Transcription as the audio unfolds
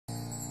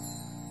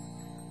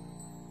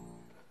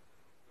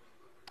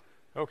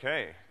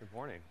Okay, good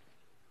morning.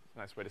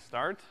 Nice way to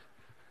start.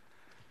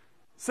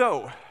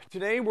 So,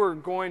 today we're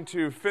going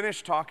to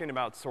finish talking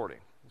about sorting.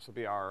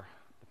 The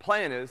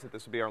plan is that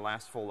this will be our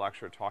last full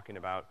lecture talking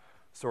about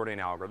sorting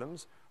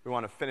algorithms. We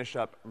want to finish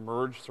up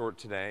merge sort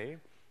today.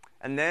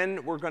 And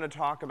then we're going to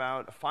talk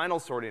about a final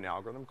sorting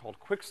algorithm called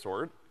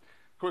Quicksort.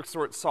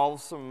 Quicksort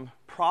solves some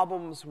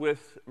problems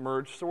with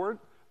merge sort,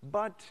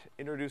 but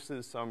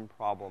introduces some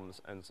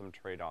problems and some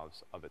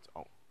trade-offs of its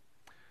own.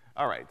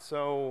 All right,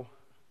 so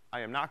I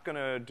am not going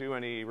to do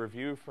any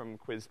review from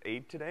quiz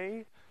 8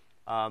 today.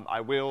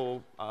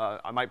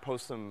 I might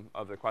post some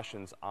of the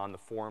questions on the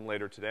forum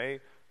later today.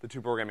 The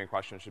two programming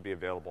questions should be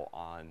available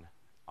on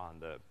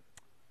the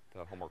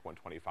Homework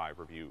 125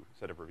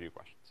 set of review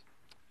questions.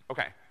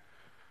 Okay.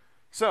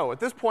 So at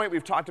this point,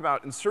 we've talked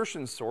about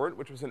insertion sort,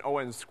 which was an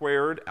O(n)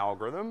 squared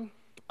algorithm.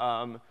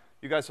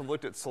 You guys have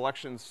looked at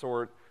selection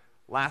sort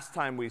last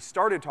time we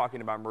started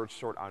talking about merge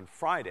sort on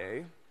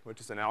Friday,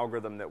 which is an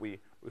algorithm that we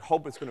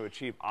hope is going to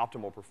achieve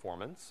optimal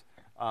performance.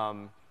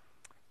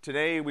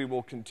 Today we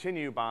will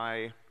continue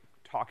by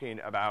talking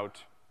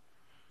about,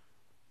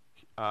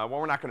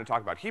 we're not going to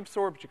talk about heap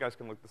sort, but you guys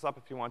can look this up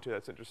if you want to,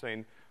 that's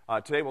interesting.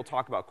 Today we'll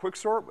talk about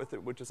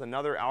quicksort, which is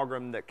another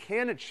algorithm that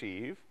can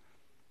achieve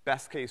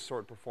best case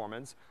sort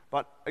performance,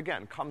 but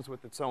again, comes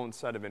with its own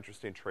set of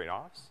interesting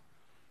trade-offs.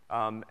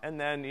 And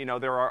then,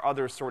 there are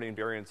other sorting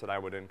variants that I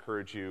would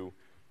encourage you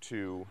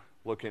to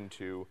look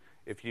into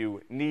if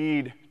you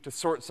need to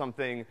sort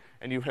something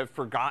and you have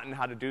forgotten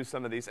how to do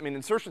some of these. I mean,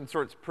 insertion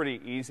sort's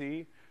pretty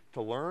easy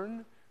to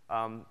learn,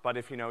 but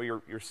if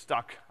you're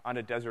stuck on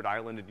a desert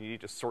island and you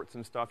need to sort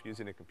some stuff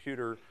using a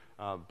computer,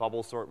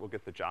 bubble sort will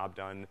get the job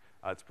done.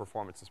 Its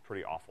performance is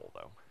pretty awful,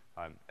 though.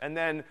 And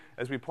then,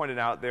 as we pointed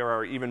out, there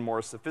are even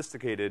more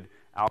sophisticated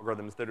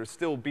algorithms that are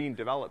still being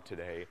developed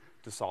today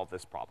to solve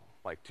this problem,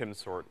 like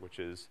timsort, which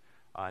is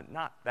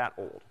not that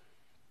old.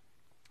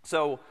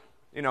 So,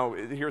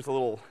 here's a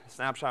little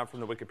snapshot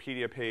from the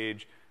Wikipedia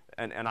page,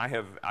 and I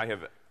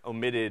have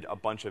omitted a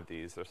bunch of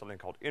these. There's something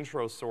called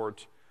intro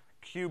sort,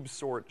 cube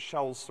sort,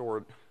 shell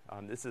sort.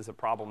 This is a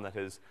problem that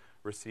has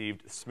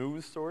received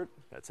smooth sort.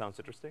 That sounds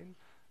interesting.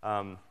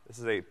 This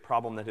is a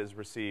problem that has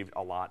received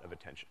a lot of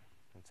attention.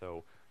 And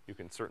so you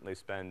can certainly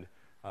spend,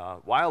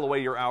 while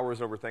away your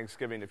hours over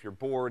Thanksgiving if you're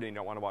bored and you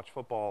don't want to watch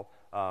football,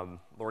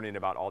 learning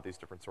about all these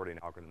different sorting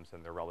algorithms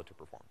and their relative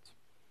performance.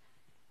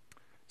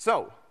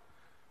 So,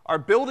 our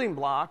building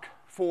block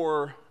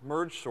for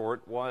merge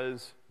sort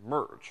was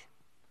merge.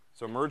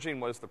 So merging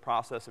was the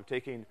process of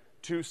taking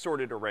two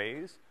sorted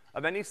arrays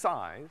of any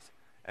size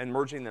and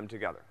merging them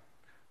together.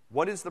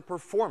 What is the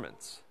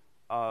performance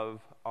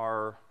of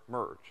our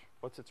merge?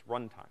 What's its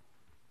runtime?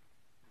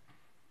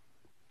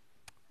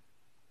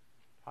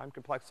 Time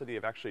complexity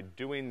of actually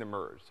doing the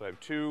merge. So I have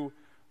two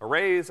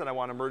arrays and I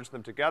want to merge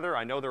them together.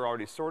 I know they're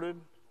already sorted.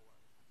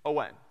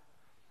 O(n).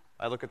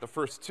 I look at the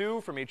first two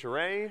from each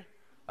array.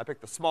 I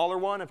pick the smaller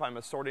one if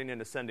I'm sorting in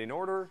ascending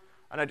order,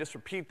 and I just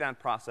repeat that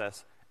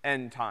process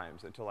n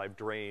times until I've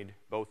drained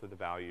both of the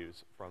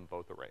values from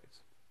both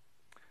arrays.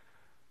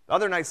 The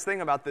other nice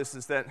thing about this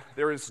is that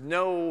there is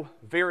no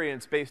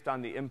variance based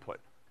on the input.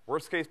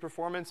 Worst case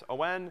performance,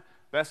 O(n),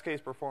 best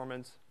case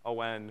performance,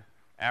 O(n),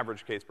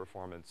 average case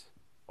performance,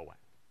 O(n).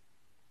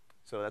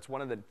 So that's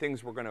one of the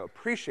things we're going to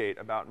appreciate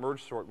about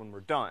merge sort when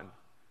we're done,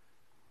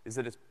 is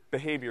that its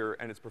behavior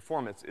and its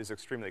performance is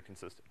extremely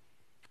consistent.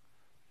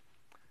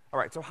 All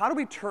right, so how do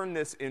we turn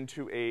this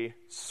into a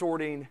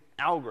sorting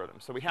algorithm?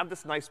 So we have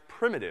this nice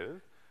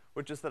primitive,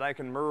 which is that I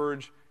can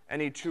merge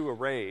any two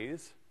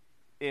arrays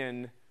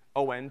in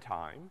O(n)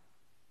 time,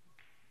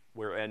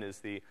 where n is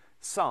the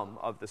sum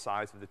of the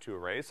size of the two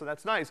arrays. So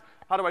that's nice.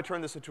 How do I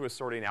turn this into a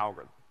sorting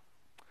algorithm?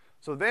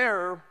 So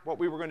there, what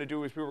we were going to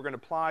do is we were going to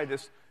apply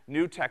this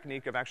new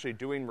technique of actually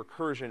doing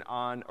recursion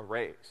on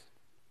arrays.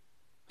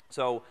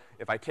 So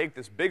if I take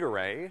this big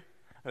array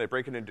and I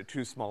break it into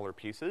two smaller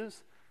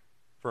pieces,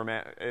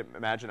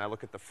 imagine I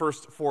look at the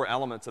first 4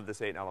 elements of this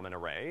 8-element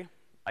array.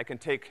 I can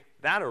take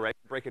that array,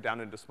 break it down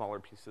into smaller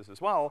pieces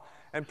as well,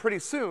 and pretty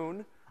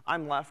soon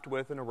I'm left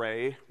with an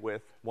array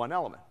with 1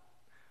 element,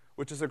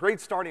 which is a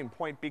great starting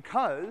point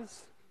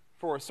because,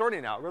 for a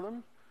sorting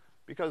algorithm,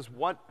 because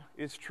what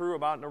is true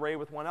about an array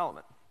with 1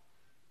 element?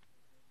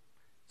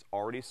 It's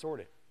already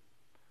sorted.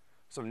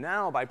 So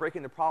now, by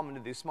breaking the problem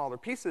into these smaller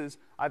pieces,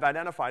 I've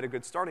identified a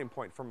good starting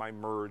point for my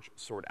merge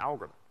sort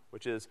algorithm,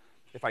 which is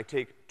if I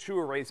take two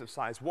arrays of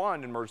size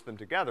 1 and merge them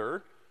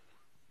together,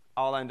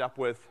 I'll end up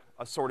with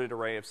a sorted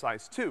array of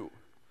size 2.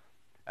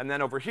 And then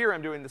over here,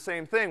 I'm doing the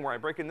same thing where I'm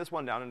breaking this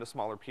one down into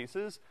smaller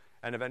pieces,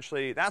 and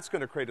eventually that's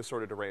going to create a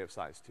sorted array of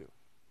size 2.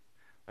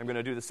 I'm going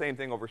to do the same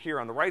thing over here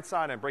on the right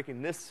side. I'm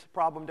breaking this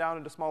problem down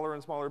into smaller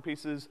and smaller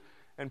pieces,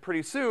 and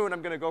pretty soon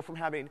I'm going to go from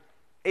having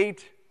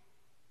 8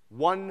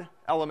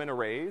 one-element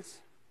arrays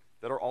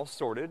that are all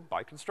sorted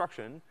by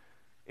construction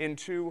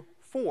into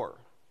 4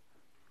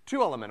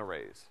 two-element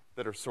arrays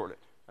that are sorted.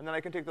 And then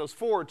I can take those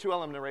 4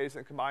 two-element arrays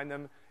and combine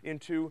them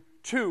into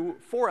 2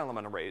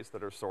 4-element arrays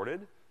that are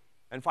sorted.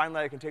 And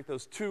finally, I can take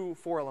those 2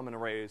 4-element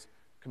arrays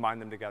combine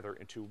them together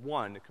into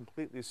one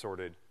completely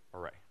sorted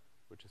array,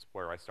 which is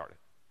where I started.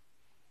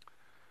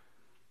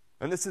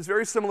 And this is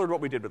very similar to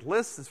what we did with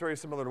lists. It's very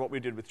similar to what we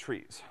did with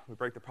trees. We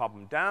break the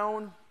problem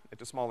down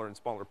into smaller and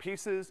smaller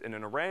pieces. In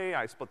an array,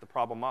 I split the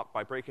problem up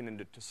by breaking it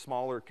into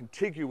smaller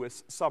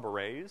contiguous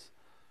subarrays.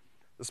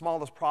 The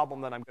smallest problem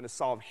that I'm going to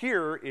solve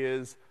here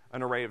is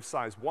an array of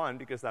size 1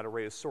 because that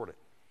array is sorted.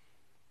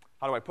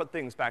 How do I put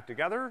things back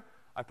together?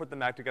 I put them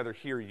back together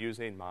here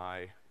using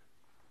my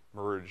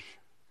merge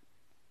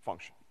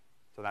function.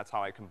 So that's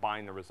how I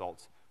combine the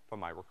results from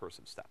my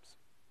recursive steps.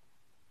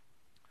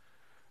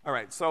 All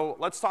right, so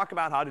let's talk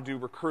about how to do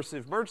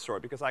recursive merge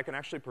sort, because I can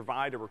actually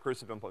provide a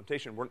recursive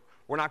implementation.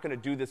 We're not gonna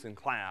do this in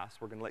class.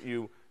 We're gonna let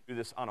you do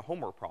this on a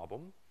homework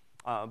problem.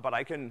 But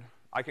I can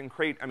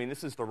create, I mean,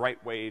 this is the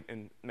right way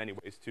in many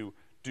ways to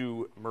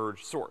do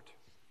merge sort.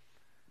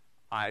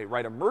 I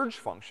write a merge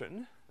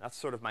function, that's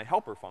sort of my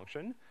helper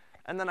function,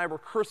 and then I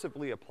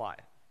recursively apply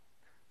it.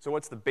 So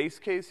what's the base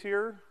case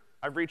here?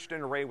 I've reached an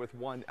array with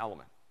one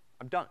element.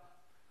 I'm done.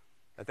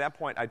 At that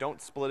point, I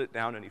don't split it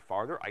down any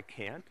farther. I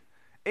can't.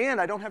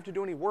 And I don't have to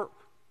do any work.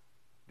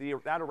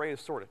 That array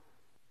is sorted.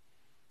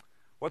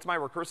 What's my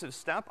recursive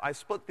step? I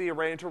split the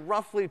array into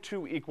roughly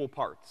 2 equal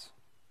parts.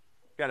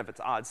 Again, if it's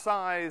odd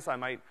size, I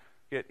might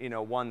get,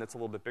 one that's a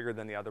little bit bigger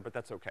than the other, but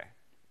that's okay.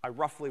 I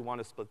roughly want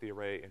to split the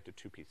array into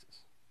 2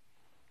 pieces.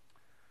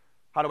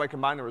 How do I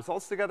combine the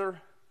results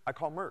together? I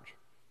call merge.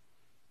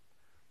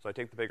 So I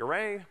take the big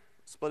array,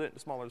 split it into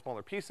smaller and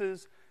smaller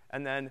pieces,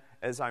 and then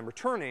as I'm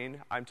returning,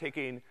 I'm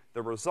taking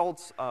the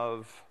results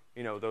of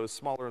those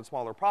smaller and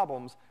smaller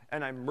problems,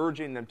 and I'm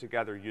merging them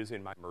together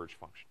using my merge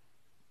function.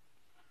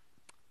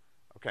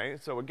 Okay,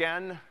 so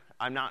again,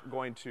 I'm not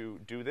going to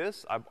do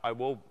this.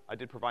 I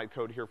did provide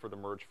code here for the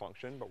merge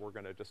function, but we're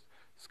gonna just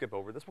skip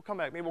over this.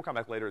 Maybe we'll come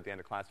back later at the end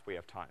of class if we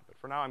have time. But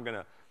for now, I'm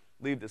gonna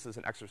leave this as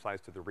an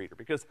exercise to the reader,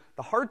 because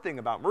the hard thing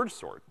about merge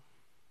sort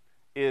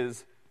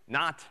is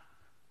not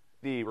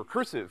the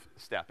recursive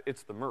step,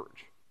 it's the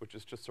merge, which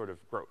is just sort of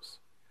gross.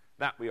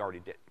 That we already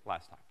did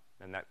last time,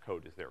 and that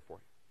code is there for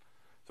you.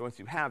 So once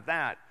you have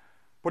that,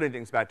 putting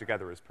things back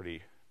together is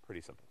pretty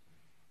simple.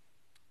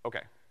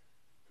 Okay.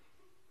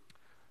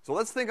 So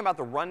let's think about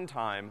the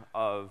runtime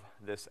of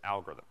this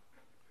algorithm.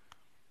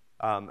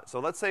 So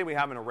let's say we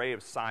have an array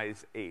of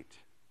size 8.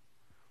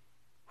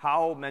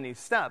 How many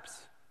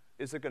steps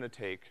is it gonna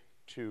take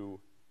to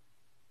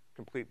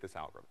complete this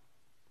algorithm?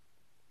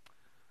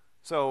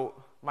 So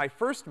my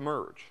first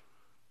merge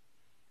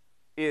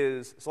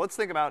is, so let's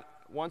think about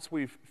once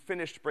we've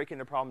finished breaking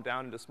the problem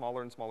down into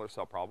smaller and smaller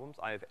subproblems,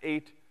 I have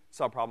 8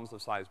 subproblems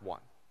of size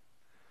 1.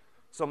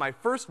 So my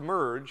first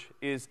merge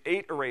is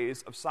 8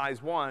 arrays of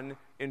size 1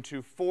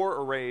 into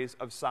 4 arrays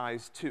of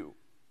size 2.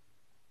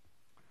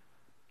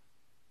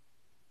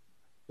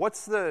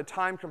 What's the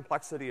time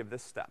complexity of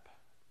this step?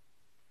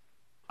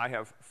 I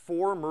have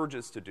 4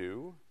 merges to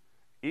do.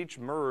 Each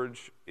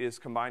merge is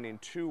combining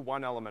 2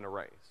 one-element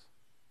arrays.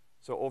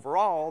 So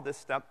overall, this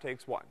step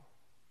takes what?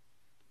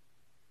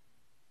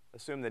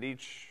 Assume that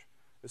each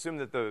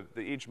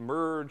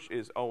merge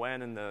is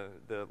O(n) and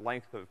the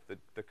length of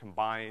the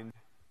combined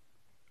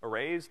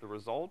arrays, the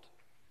result.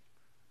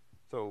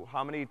 So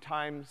how many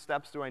time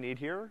steps do I need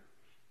here?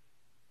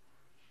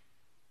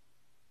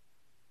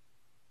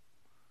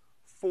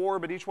 4,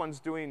 but each one's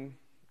doing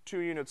 2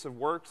 units of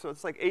work, so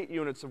it's like 8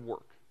 units of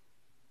work,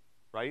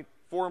 right?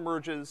 4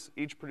 merges,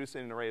 each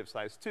producing an array of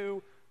size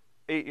 2,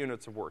 8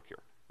 units of work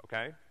here,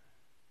 okay?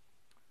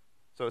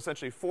 So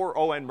essentially 4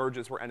 O(n)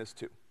 merges where n is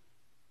 2.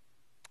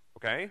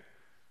 Okay?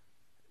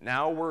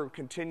 Now we're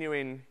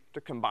continuing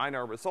to combine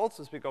our results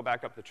as we go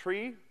back up the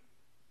tree.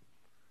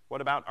 What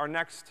about our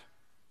next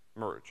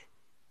merge?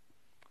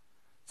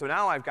 So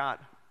now I've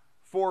got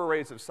 4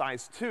 arrays of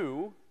size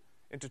 2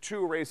 into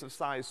 2 arrays of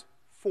size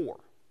 4.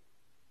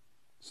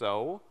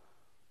 So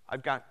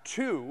I've got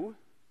 2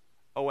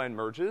 O(n)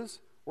 merges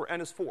where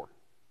n is 4.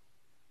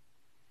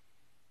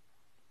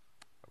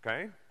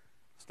 Okay?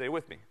 Stay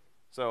with me.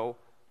 So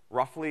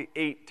roughly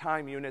 8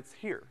 time units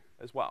here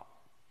as well.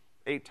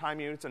 8 time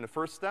units in the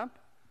first step,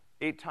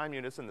 8 time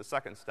units in the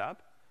second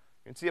step.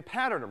 You can see a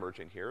pattern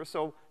emerging here.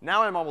 So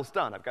now I'm almost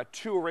done. I've got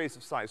 2 arrays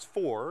of size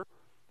 4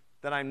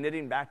 that I'm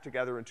knitting back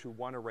together into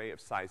 1 array of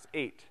size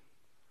 8.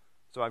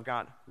 So I've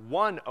got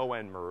 1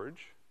 O(n)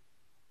 merge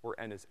where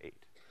n is 8.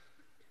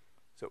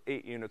 So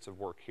 8 units of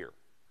work here.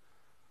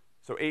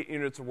 So 8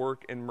 units of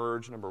work in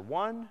merge number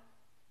 1,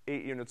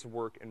 8 units of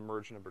work in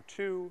merge number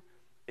 2,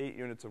 8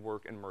 units of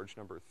work in merge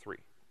number 3.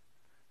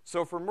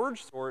 So for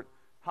merge sort,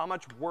 how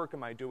much work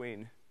am I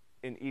doing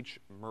in each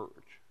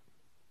merge?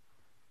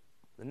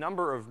 The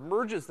number of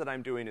merges that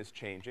I'm doing is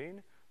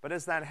changing, but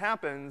as that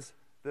happens,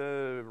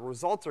 the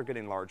results are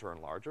getting larger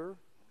and larger,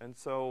 and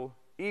so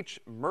each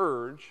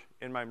merge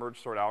in my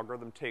merge sort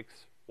algorithm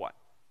takes what?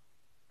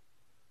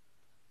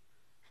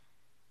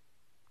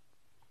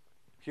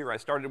 Here I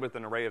started with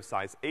an array of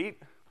size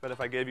 8, but if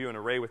I gave you an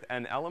array with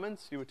n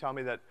elements, you would tell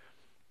me that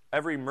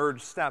every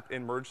merge step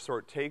in merge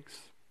sort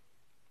takes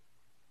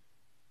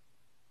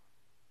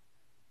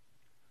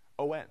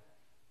O(n).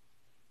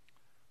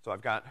 So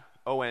I've got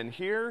O(n)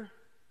 here,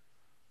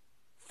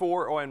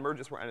 4 O(n)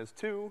 merges where n is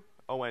 2,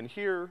 O(n)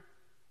 here,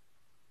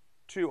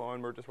 2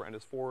 O(n) merges where n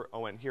is 4,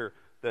 O(n) here.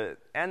 The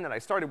n that I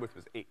started with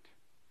was 8.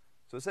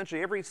 So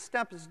essentially every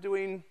step is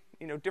doing,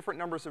 different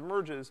numbers of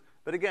merges,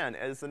 but again,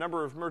 as the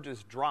number of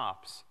merges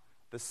drops,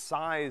 the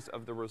size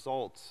of the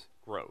results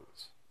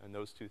grows, and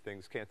those two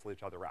things cancel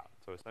each other out.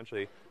 So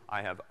essentially,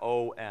 I have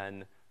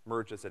O(n)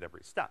 merges at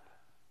every step.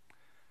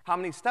 How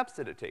many steps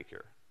did it take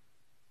here?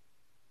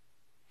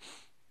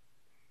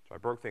 So I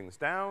broke things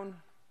down.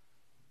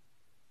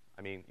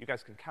 I mean, you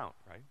guys can count,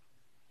 right?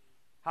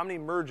 How many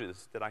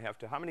merges did I have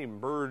to, how many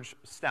merge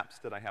steps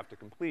did I have to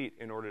complete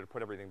in order to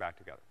put everything back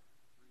together?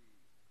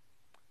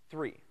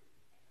 3.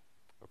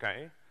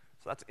 Okay?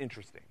 So that's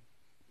interesting.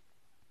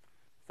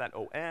 Is that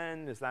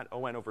O(n)? Is that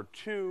O(n) over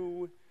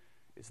 2?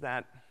 Is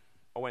that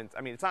O(n)?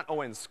 I mean, it's not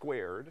O(n)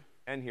 squared.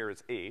 N here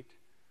is 8.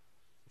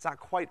 It's not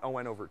quite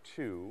O(n) over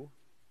 2.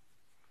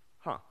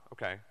 Huh,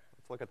 okay.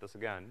 Let's look at this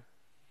again.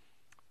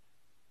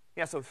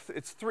 Yeah, so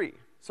it's 3.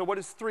 So what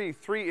is 3?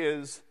 3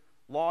 is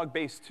log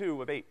base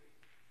 2 of 8.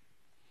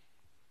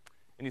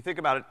 And you think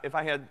about it, if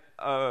I had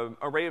an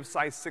array of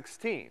size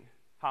 16,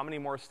 how many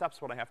more steps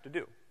would I have to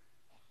do?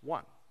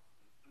 1.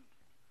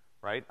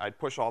 Right? I'd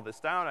push all this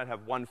down, I'd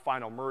have one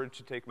final merge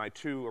to take my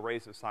 2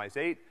 arrays of size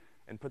 8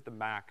 and put them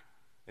back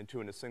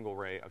into a single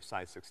array of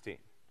size 16.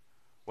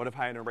 What if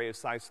I had an array of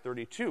size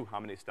 32? How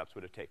many steps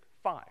would it take?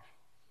 5.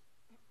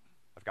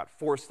 I've got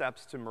 4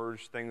 steps to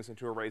merge things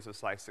into arrays of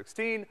size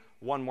 16,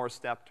 1 more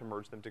step to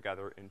merge them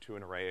together into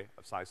an array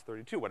of size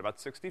 32. What about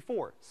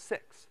 64?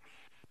 6.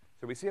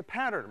 So we see a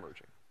pattern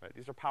emerging, right?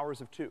 These are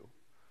powers of 2.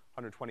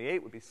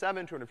 128 would be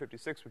 7,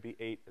 256 would be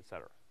 8, et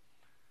cetera.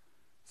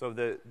 So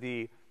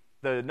the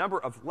number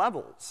of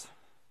levels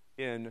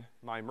in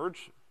my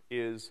merge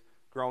is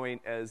growing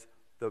as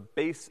the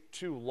base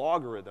 2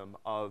 logarithm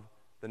of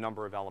the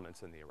number of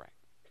elements in the array.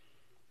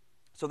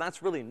 So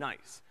that's really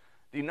nice.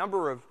 The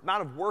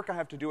amount of work I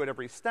have to do at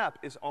every step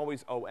is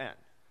always O(n),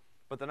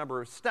 but the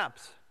number of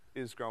steps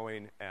is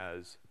growing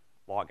as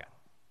log n.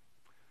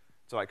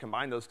 So I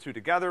combine those two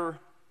together,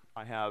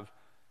 I have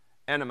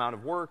n amount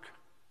of work,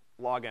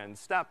 log n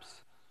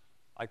steps,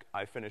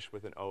 I finish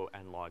with an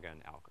O(n) log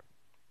n algorithm.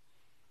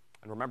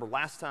 And remember,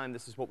 last time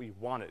this is what we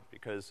wanted,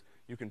 because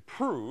you can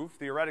prove,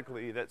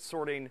 theoretically, that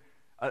sorting,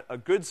 a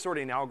good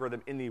sorting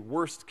algorithm in the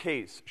worst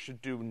case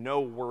should do no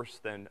worse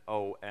than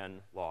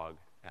O(n) log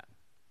n.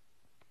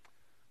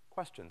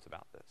 Questions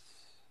about this?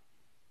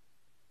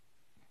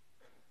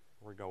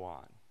 Before we go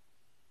on.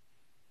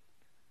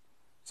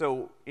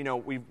 So,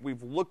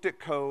 we've looked at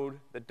code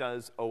that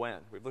does O(n).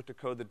 We've looked at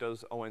code that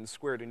does O(n)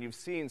 squared, and you've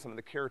seen some of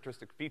the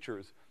characteristic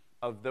features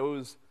of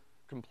those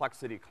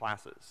complexity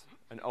classes.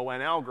 An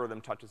O(n)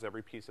 algorithm touches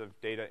every piece of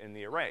data in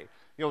the array.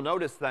 You'll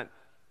notice that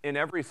in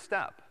every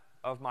step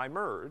of my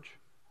merge,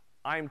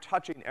 I'm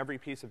touching every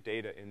piece of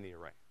data in the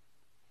array.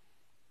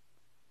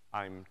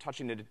 I'm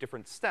touching it at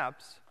different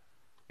steps.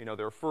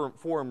 There are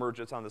 4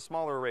 merges on the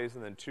smaller arrays,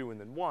 and then 2, and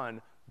then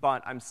 1,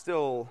 but I'm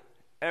still,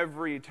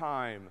 every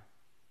time,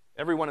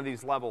 every one of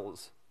these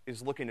levels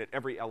is looking at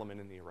every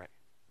element in the array.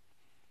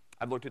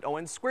 I've looked at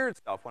O(n) squared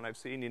stuff when I've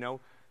seen,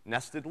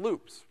 nested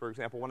loops. For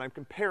example, when I'm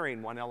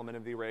comparing one element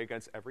of the array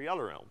against every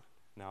other element.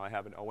 Now I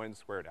have an O(n)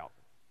 squared algorithm.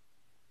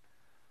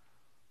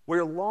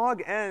 Where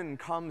log n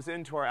comes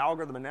into our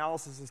algorithm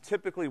analysis is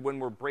typically when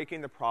we're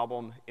breaking the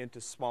problem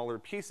into smaller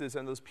pieces,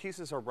 and those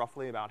pieces are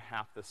roughly about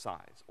half the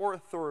size, or a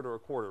third or a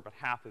quarter, but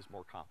half is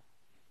more common.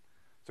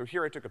 So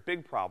here I took a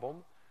big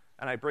problem,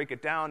 and I break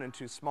it down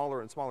into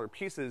smaller and smaller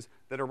pieces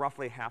that are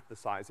roughly half the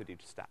size at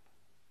each step.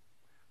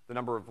 The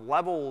number of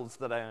levels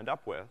that I end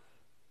up with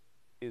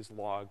is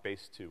log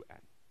base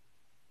 2n.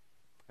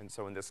 And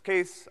so in this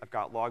case, I've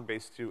got log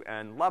base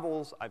 2n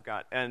levels, I've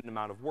got n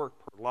amount of work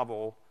per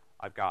level,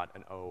 I've got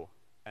an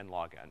O(n)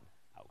 log n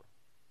algorithm.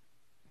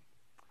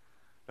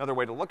 Another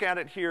way to look at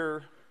it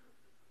here,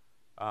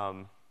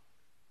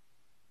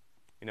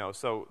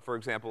 so for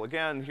example,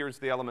 again, here's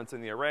the elements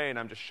in the array, and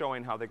I'm just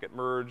showing how they get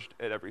merged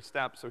at every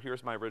step. So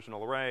here's my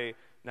original array.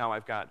 Now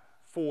I've got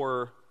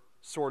 4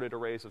 sorted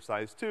arrays of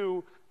size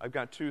 2, I've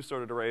got 2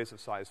 sorted arrays of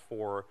size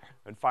 4,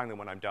 and finally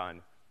when I'm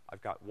done,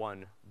 I've got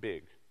 1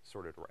 big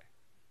sorted array.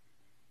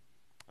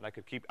 And I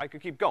could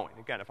keep going.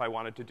 Again, if I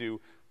wanted to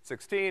do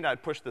 16,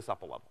 I'd push this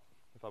up a level.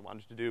 If I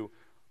wanted to do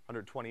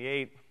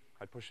 128,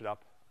 I'd push it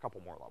up a couple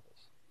more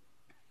levels.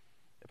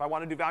 If I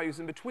want to do values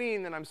in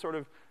between, then I'm sort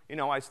of,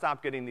 I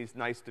stop getting these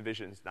nice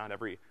divisions. Not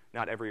every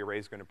array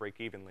is going to break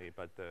evenly,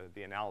 but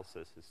the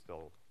analysis is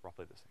still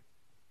roughly the same.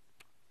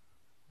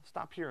 I'll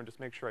stop here and just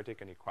make sure I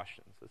take any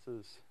questions. This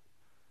is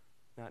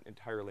not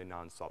entirely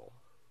non-subtle.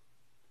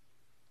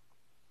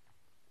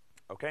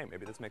 Okay,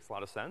 maybe this makes a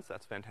lot of sense.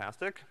 That's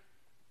fantastic.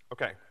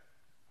 Okay,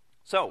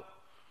 so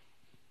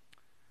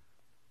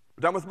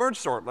we're done with merge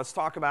sort. Let's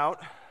talk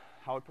about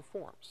how it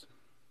performs.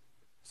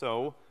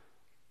 So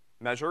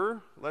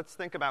measure, let's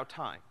think about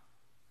time.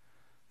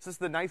 This is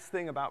the nice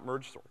thing about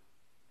merge sort.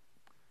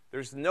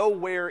 There's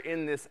nowhere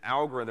in this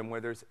algorithm where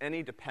there's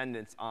any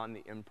dependence on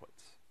the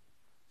inputs.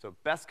 So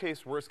best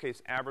case, worst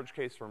case, average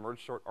case for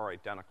merge sort are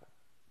identical.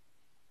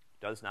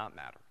 Does not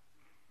matter.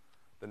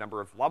 The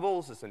number of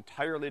levels is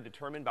entirely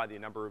determined by the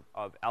number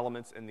of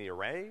elements in the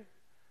array,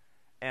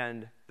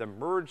 and the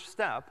merge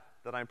step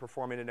that I'm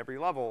performing in every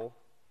level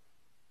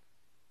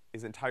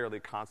is entirely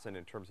constant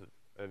in terms of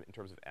n,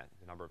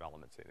 the number of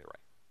elements in the array.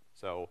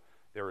 So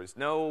there is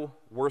no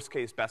worst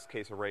case, best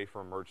case array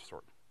for a merge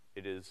sort.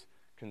 It is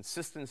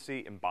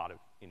consistency embodied,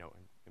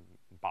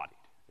 embodied.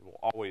 It will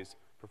always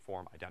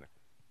perform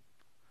identically.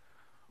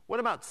 What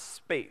about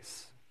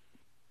space?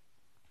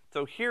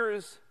 So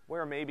here's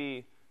where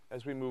maybe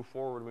as we move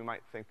forward, we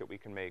might think that we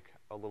can make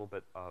a little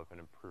bit of an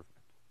improvement.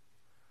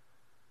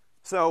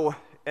 So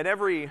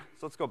so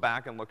let's go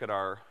back and look at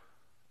our,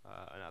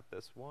 not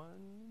this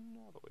one,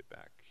 all the way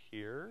back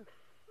here.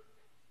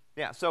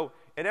 Yeah, so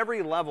at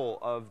every level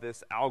of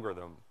this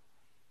algorithm,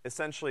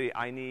 essentially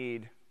I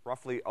need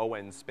roughly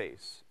O(n)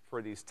 space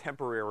for these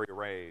temporary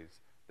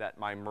arrays that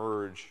my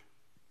merge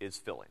is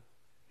filling.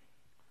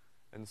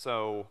 And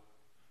so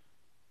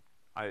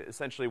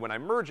essentially when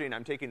I'm merging,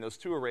 I'm taking those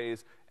two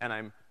arrays and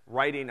I'm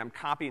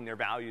copying their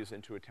values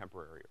into a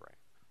temporary array.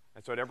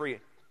 And so at every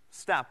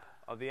step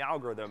of the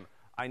algorithm,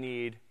 I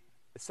need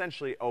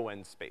essentially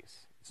O(n)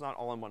 space. It's not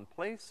all in one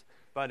place,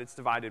 but it's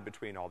divided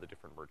between all the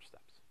different merge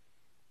steps.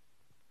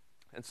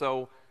 And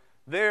so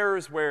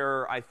there's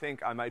where I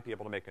think I might be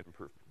able to make an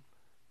improvement.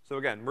 So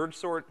again, merge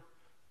sort,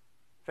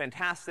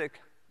 fantastic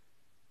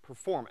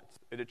performance.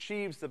 It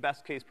achieves the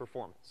best case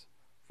performance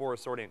for a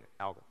sorting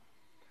algorithm.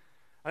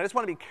 And I just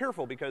want to be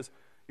careful because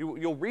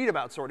you'll read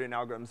about sorting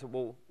algorithms that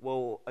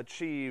will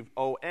achieve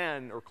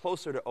O(n) or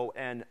closer to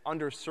O(n)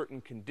 under certain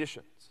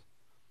conditions.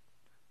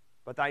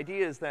 But the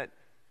idea is that,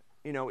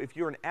 if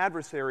you're an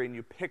adversary and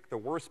you pick the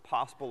worst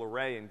possible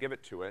array and give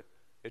it to it,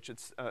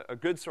 a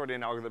good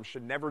sorting algorithm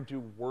should never do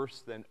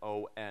worse than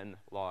O(n)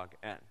 log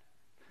n.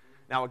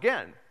 Now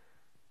again,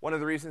 one of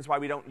the reasons why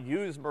we don't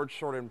use merge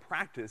sort in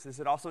practice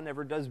is it also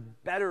never does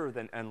better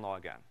than n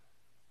log n.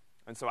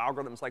 And so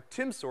algorithms like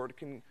timsort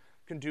can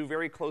do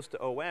very close to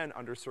O(n)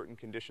 under certain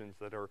conditions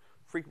that are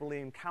frequently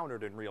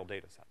encountered in real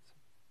data sets.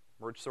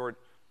 Merge sort,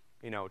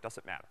 it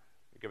doesn't matter.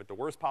 You give it the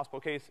worst possible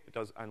case, it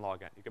does n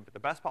log n. You give it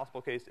the best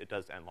possible case, it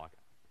does n log n.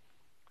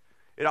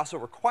 It also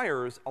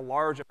requires a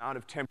large amount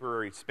of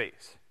temporary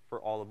space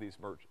for all of these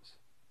merges.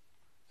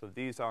 So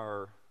these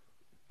are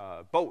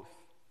both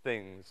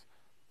things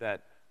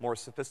that more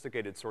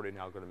sophisticated sorting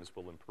algorithms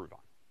will improve on.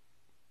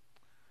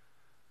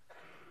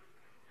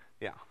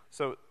 Yeah,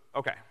 so,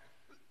 okay.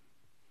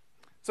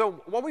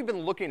 So what we've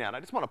been looking at, I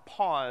just want to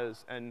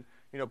pause and,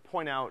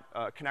 point out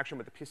a connection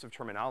with a piece of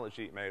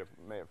terminology you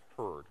may have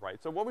heard,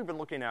 right? So what we've been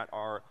looking at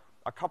are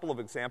a couple of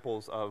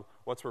examples of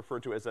what's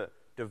referred to as a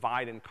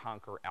divide and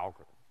conquer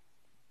algorithm.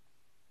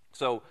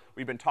 So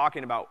we've been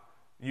talking about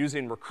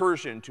using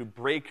recursion to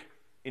break,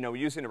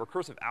 using a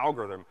recursive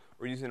algorithm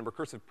or using a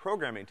recursive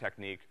programming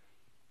technique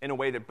in a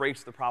way that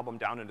breaks the problem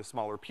down into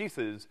smaller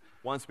pieces.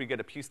 Once we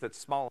get a piece that's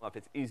small enough,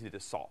 it's easy to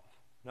solve.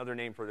 Another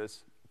name for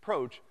this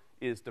approach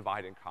is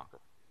divide and conquer.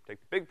 Take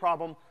the big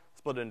problem,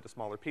 split it into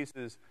smaller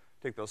pieces,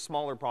 take those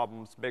smaller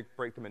problems,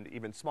 break them into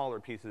even smaller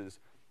pieces,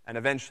 and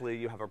eventually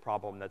you have a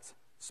problem that's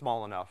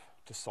small enough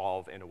to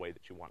solve in a way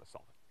that you want to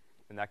solve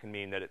it. And that can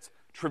mean that it's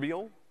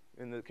trivial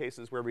in the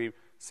cases where we've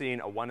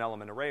seen a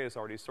one-element array is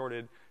already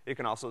sorted. It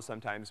can also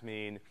sometimes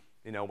mean,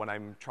 when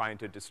I'm trying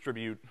to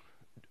distribute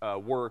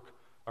work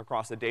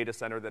across a data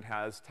center that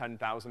has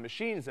 10,000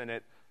 machines in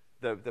it,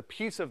 the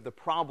piece of the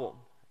problem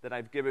that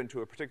I've given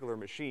to a particular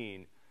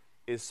machine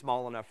is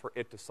small enough for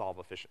it to solve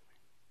efficiently.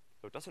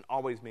 So it doesn't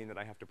always mean that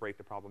I have to break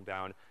the problem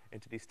down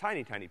into these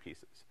tiny, tiny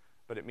pieces.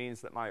 But it means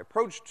that my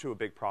approach to a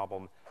big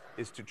problem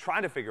is to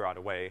try to figure out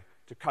a way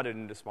to cut it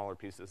into smaller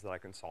pieces that I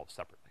can solve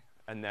separately,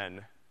 and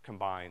then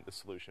combine the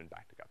solution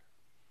back together.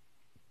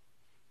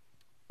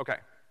 Okay.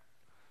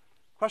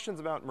 Questions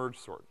about merge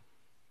sort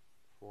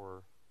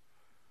before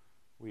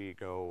we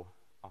go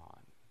on?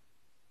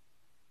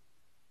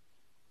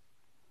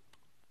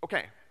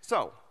 Okay,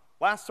 so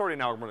last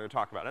sorting algorithm we're going to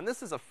talk about, and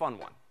this is a fun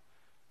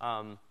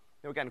one.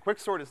 Again,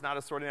 Quicksort is not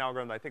a sorting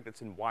algorithm that I think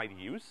that's in wide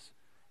use,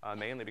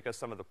 mainly because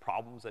some of the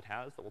problems it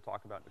has that we'll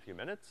talk about in a few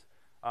minutes.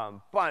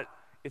 But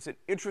it's an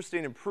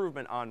interesting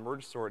improvement on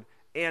merge sort,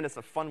 and it's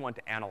a fun one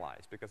to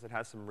analyze because it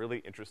has some really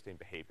interesting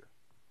behavior.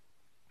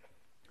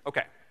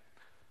 Okay,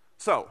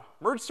 so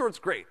merge sort's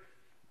great.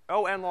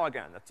 O(n) log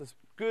n, that's as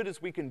good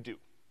as we can do.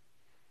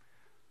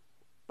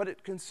 But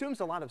it consumes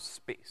a lot of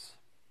space.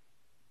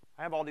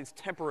 I have all these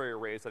temporary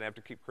arrays that I have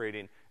to keep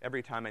creating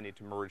every time I need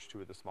to merge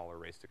two of the smaller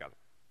arrays together.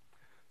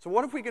 So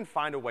what if we can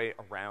find a way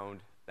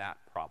around that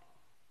problem?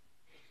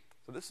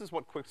 So this is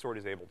what Quicksort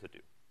is able to do.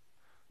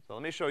 So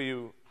let me show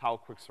you how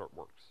Quicksort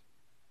works.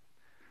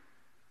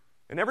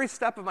 In every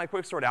step of my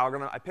Quicksort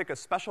algorithm, I pick a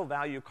special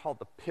value called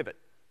the pivot.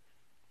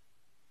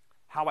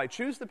 How I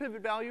choose the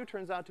pivot value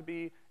turns out to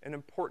be an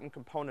important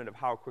component of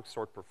how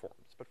Quicksort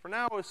performs. But for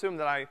now, assume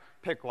that I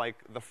pick,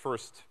 the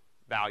first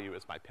value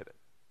as my pivot.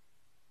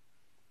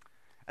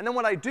 And then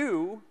what I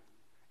do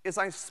is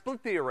I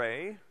split the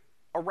array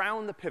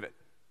around the pivot.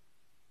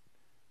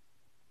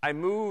 I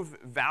move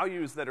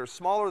values that are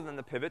smaller than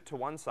the pivot to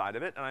one side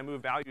of it, and I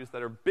move values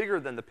that are bigger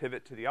than the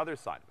pivot to the other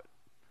side of it.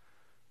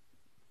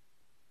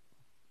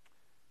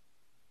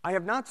 I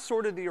have not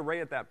sorted the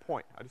array at that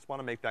point. I just want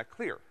to make that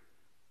clear.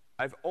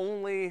 I've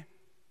only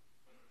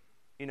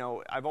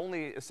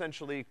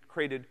essentially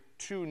created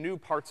two new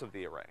parts of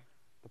the array.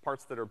 The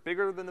parts that are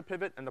bigger than the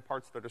pivot and the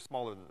parts that are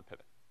smaller than the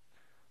pivot.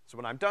 So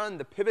when I'm done,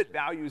 the pivot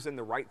value's in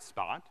the right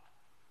spot,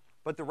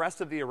 but the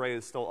rest of the array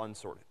is still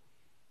unsorted.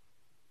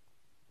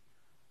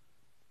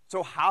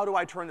 So how do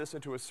I turn this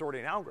into a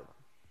sorting algorithm?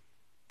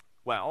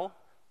 Well,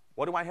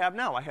 what do I have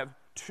now? I have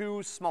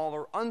two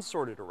smaller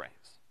unsorted arrays.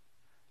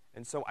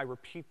 And so I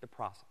repeat the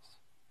process.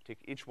 I take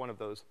each one of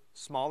those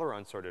smaller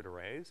unsorted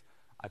arrays,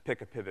 I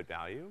pick a pivot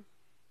value,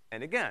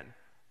 and again,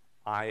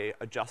 I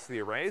adjust the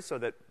array so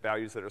that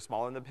values that are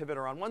smaller than the pivot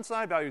are on one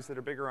side, values that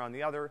are bigger are on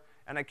the other,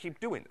 and I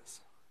keep doing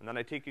this. And then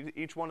I take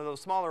each one of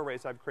those smaller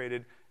arrays I've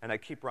created, and I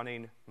keep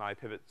running my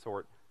pivot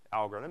sort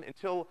algorithm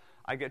until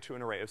I get to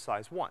an array of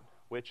size 1,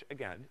 which,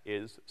 again,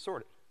 is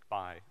sorted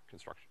by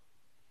construction.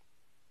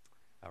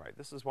 All right,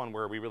 this is one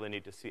where we really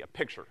need to see a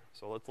picture.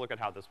 So let's look at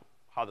how this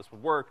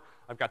would work.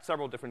 I've got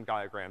several different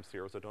diagrams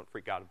here, so don't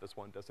freak out if this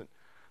one doesn't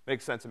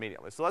make sense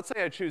immediately. So let's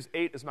say I choose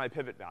 8 as my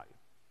pivot value.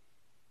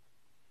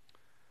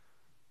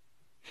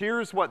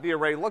 Here's what the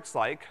array looks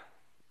like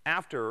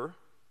after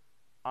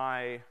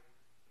I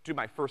do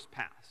my first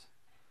pass.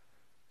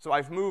 So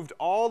I've moved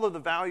all of the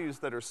values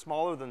that are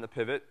smaller than the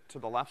pivot to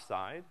the left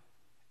side,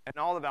 and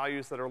all the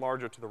values that are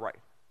larger to the right.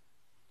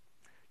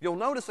 You'll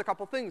notice a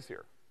couple things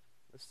here.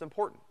 This is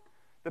important.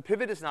 The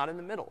pivot is not in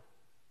the middle.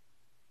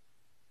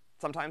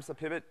 Sometimes the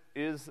pivot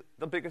is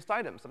the biggest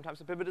item. Sometimes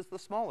the pivot is the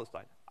smallest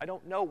item. I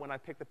don't know when I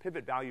pick the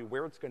pivot value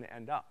where it's going to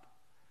end up.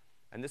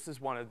 And this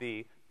is one of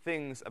the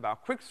things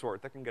about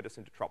Quicksort that can get us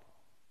into trouble.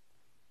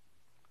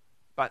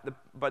 But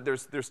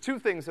there's two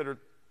things that are,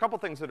 a couple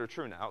things that are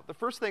true now. The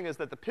first thing is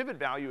that the pivot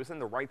value is in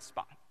the right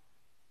spot.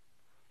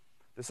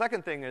 The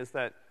second thing is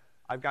that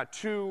I've got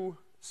two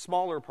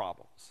smaller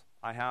problems.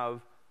 I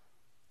have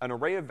an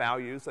array of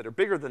values that are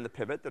bigger than the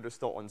pivot that are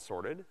still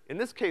unsorted. In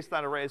this case,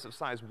 that array is of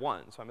size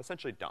 1, so I'm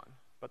essentially done.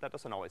 But that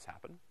doesn't always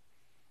happen.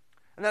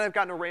 And then I've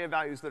got an array of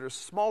values that are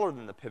smaller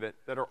than the pivot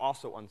that are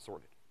also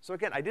unsorted. So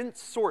again, I didn't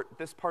sort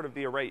this part of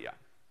the array yet.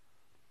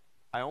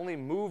 I only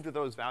moved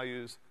those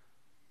values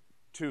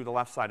to the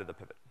left side of the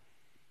pivot.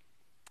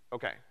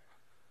 Okay.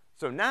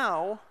 So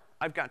now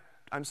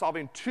I'm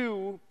solving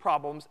two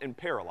problems in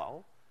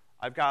parallel.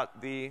 I've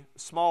got the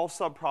small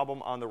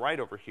subproblem on the right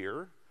over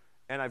here,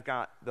 and I've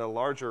got the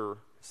larger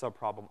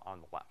subproblem on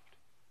the left.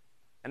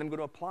 And I'm going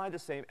to apply the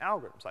same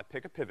algorithms. I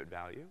pick a pivot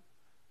value.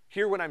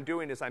 Here what I'm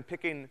doing is I'm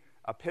picking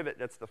a pivot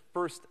that's the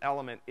first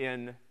element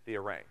in the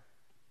array.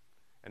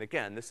 And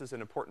again, this is an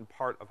important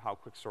part of how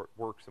Quicksort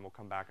works, and we'll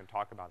come back and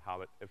talk about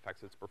how it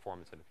affects its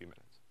performance in a few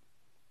minutes.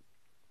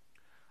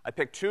 I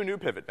pick two new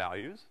pivot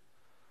values,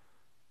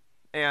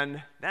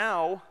 and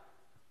now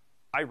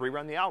I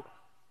rerun the algorithm.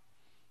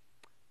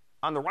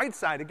 On the right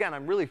side, again,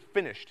 I'm really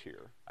finished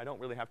here. I don't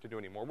really have to do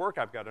any more work.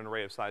 I've got an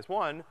array of size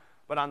 1.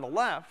 But on the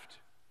left,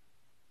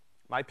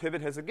 my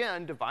pivot has,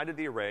 again, divided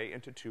the array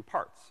into two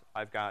parts.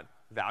 I've got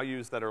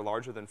values that are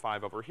larger than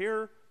 5 over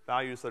here,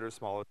 values that are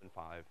smaller than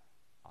 5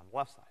 on the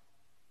left side.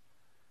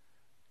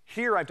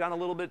 Here, I've done a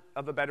little bit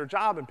of a better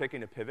job in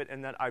picking a pivot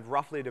in that I've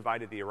roughly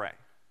divided the array.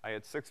 I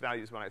had 6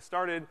 values when I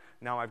started.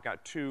 Now I've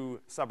got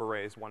 2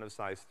 subarrays, one of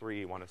size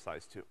 3, one of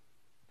size 2.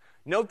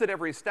 Note that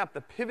every step,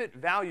 the pivot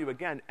value,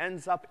 again,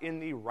 ends up in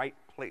the right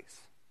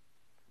place.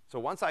 So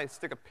once I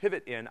stick a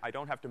pivot in, I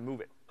don't have to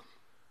move it.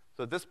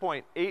 So at this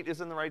point, 8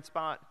 is in the right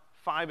spot,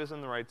 5 is in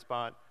the right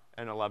spot,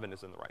 and 11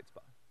 is in the right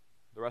spot.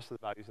 The rest of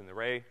the values in the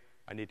array,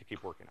 I need to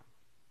keep working on.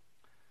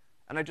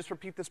 And I just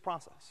repeat this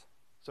process.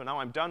 So now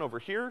I'm done over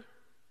here.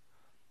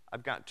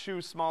 I've got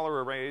 2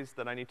 smaller arrays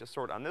that I need to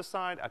sort on this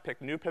side. I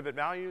pick new pivot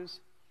values.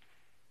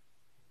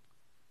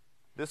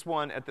 This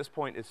one, at this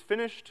point, is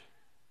finished.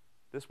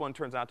 This one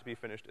turns out to be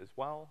finished as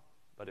well,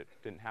 but it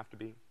didn't have to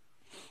be.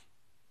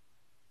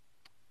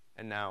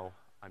 And now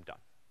I'm done.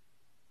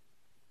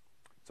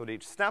 So at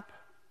each step,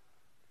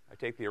 I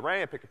take the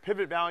array, I pick a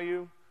pivot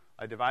value,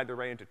 I divide the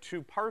array into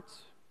 2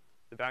 parts,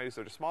 the values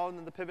that are smaller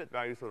than the pivot,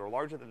 values that are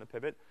larger than the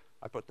pivot.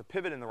 I put the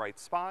pivot in the right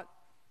spot,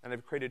 and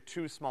I've created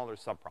 2 smaller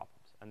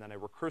subproblems. And then I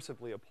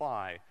recursively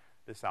apply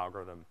this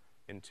algorithm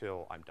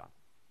until I'm done.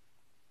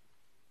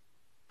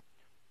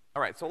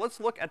 All right, so let's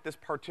look at this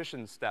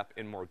partition step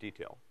in more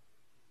detail.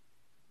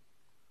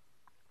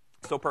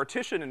 So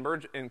partition in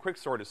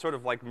Quicksort is sort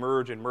of like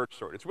merge and merge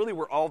sort. It's really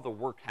where all the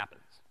work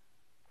happens.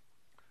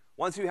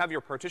 Once you have your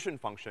partition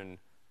function,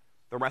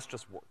 the rest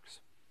just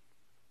works.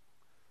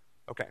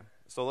 Okay,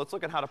 so let's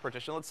look at how to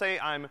partition. Let's say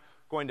I'm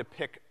going to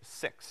pick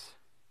 6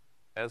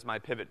 as my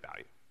pivot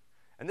value.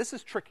 And this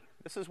is tricky.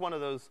 This is one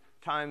of those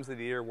times of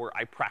the year where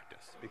I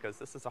practice, because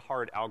this is a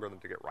hard algorithm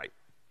to get right.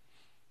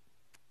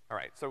 All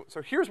right, so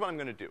here's what I'm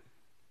going to do.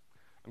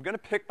 I'm going to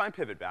pick my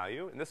pivot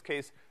value. In this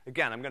case,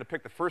 again, I'm going to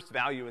pick the first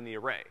value in the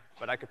array.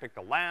 But I could pick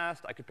the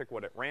last. I could pick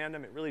what at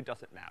random. It really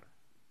doesn't matter.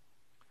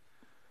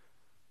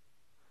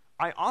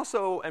 I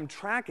also am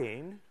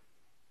tracking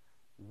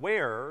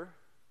where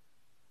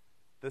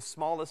the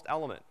smallest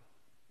element,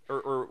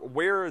 or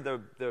where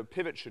the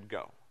pivot should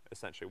go,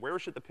 essentially. Where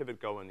should the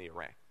pivot go in the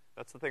array?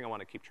 That's the thing I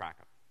want to keep track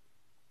of.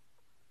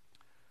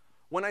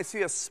 When I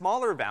see a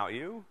smaller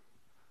value,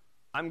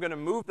 I'm going to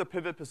move the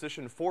pivot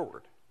position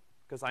forward,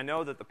 because I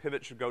know that the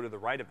pivot should go to the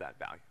right of that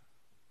value.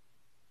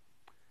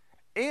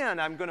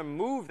 And I'm going to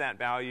move that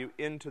value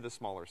into the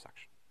smaller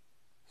section.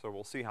 So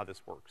we'll see how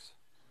this works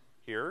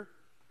here.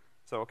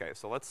 So, okay,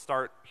 so let's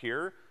start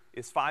here.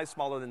 Is 5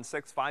 smaller than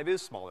 6? 5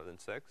 is smaller than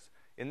 6.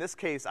 In this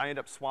case, I end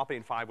up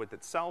swapping 5 with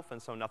itself,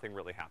 and so nothing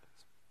really happens.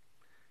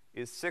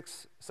 Is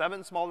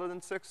 7 smaller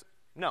than 6?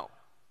 No.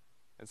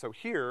 And so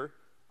here,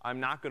 I'm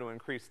not going to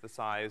increase the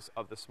size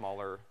of the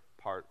smaller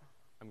part.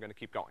 I'm going to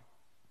keep going.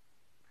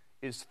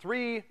 Is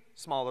 3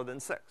 smaller than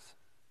 6?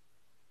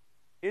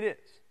 It is.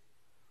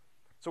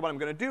 So what I'm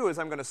going to do is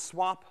I'm going to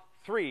swap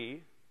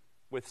 3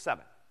 with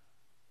 7.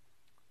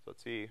 So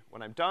let's see,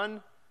 when I'm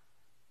done,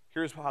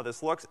 here's how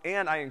this looks,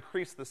 and I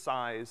increase the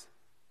size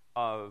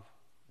of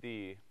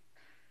the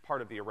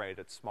part of the array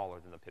that's smaller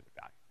than the pivot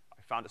value.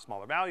 I found a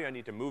smaller value, I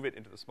need to move it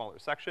into the smaller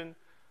section,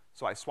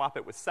 so I swap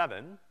it with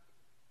 7,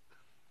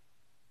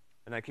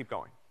 and I keep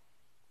going.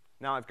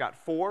 Now I've got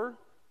 4.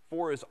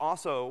 4 is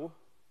also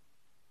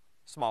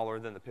smaller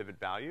than the pivot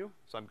value,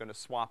 so I'm gonna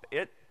swap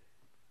it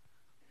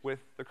with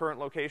the current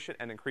location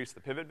and increase the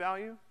pivot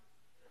value.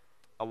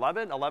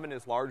 11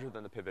 is larger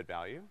than the pivot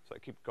value, so I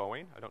keep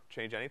going, I don't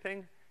change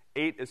anything.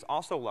 8 is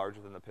also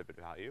larger than the pivot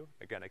value.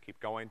 Again, I keep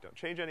going, don't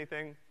change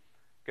anything.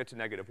 Get to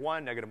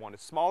 -1. -1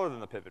 is smaller than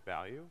the pivot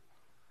value.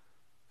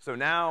 So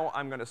now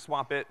I'm gonna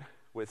swap it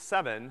with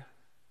 7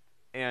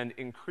 and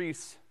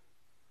increase,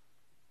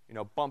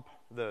 bump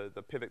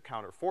the pivot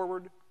counter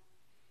forward.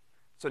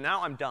 So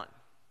now I'm done.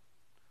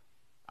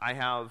 I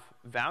have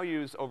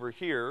values over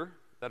here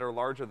that are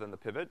larger than the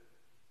pivot.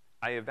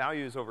 I have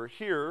values over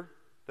here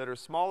that are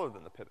smaller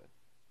than the pivot.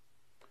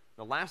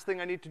 The last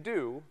thing I need to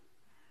do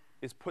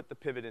is put the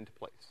pivot into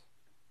place.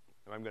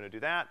 If I'm going to do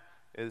that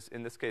is,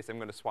 in this case, I'm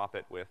going to swap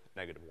it with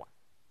 -1.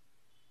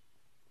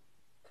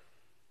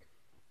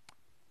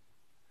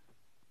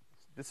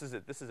 This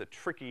is a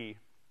tricky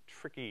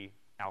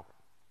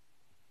algorithm.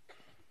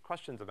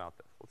 Questions about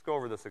this? Let's go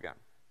over this again.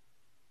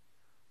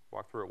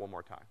 Walk through it one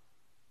more time.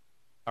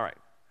 All right.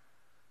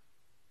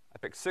 I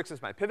pick 6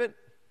 as my pivot.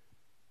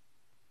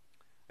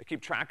 I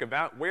keep track of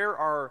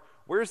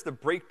where's the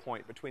break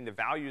point between the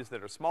values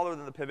that are smaller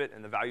than the pivot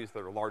and the values that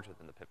are larger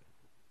than the pivot.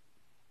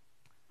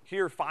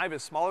 Here, 5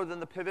 is smaller than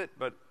the pivot,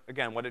 but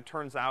again, what it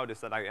turns out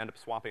is that I end up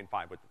swapping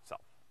 5 with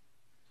itself.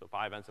 So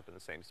 5 ends up in the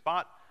same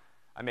spot.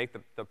 I make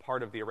the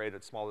part of the array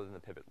that's smaller than the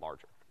pivot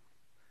larger.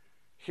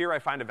 Here I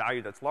find a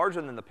value that's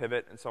larger than the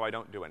pivot, and so I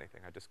don't do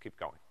anything. I just keep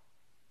going.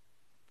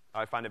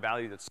 I find a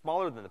value that's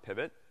smaller than the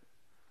pivot.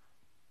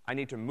 I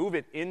need to move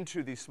it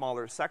into the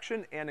smaller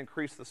section and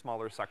increase the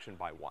smaller section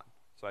by 1.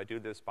 So I do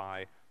this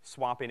by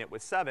swapping it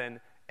with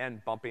 7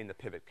 and bumping the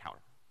pivot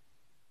counter.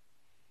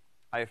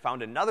 I have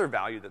found another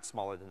value that's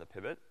smaller than the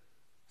pivot.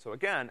 So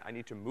again, I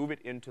need to move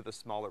it into the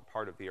smaller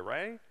part of the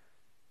array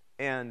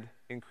and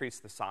increase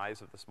the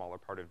size of the smaller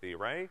part of the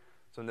array.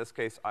 So in this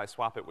case, I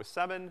swap it with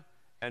 7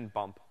 and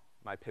bump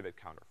my pivot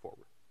counter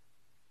forward.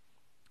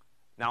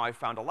 Now I've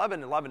found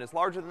 11. 11 is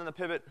larger than the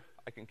pivot.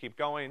 I can keep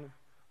going.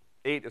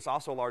 8 is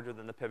also larger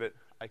than the pivot.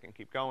 I can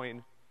keep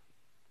going.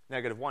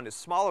 -1 is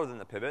smaller than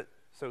the pivot,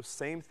 so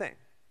same thing.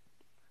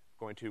 I'm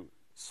going to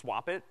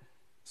swap it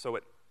so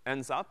it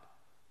ends up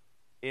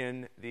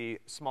in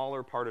the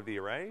smaller part of the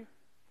array,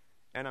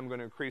 and I'm going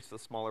to increase the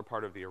smaller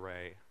part of the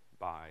array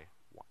by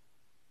 1.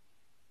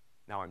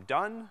 Now I'm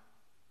done.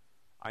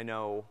 I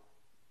know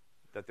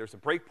that there's a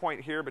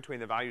breakpoint here between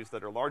the values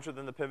that are larger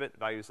than the pivot,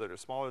 values that are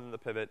smaller than the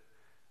pivot.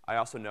 I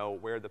also know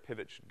where the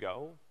pivot should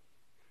go.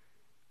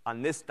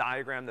 On this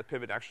diagram, the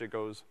pivot actually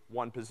goes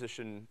 1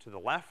 position to the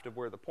left of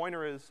where the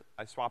pointer is.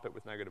 I swap it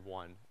with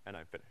 -1, and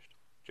I'm finished.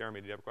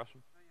 Jeremy, do you have a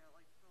question?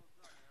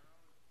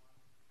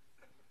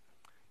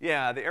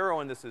 Yeah, the arrow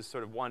in this is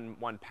sort of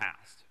one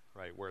past,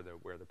 right, where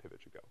the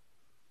pivot should go.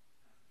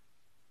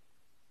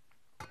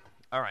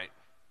 All right.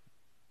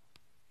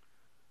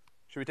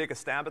 Should we take a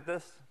stab at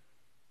this?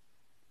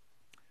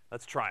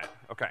 Let's try it.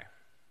 Okay.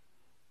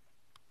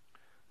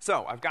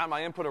 So I've got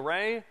my input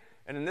array,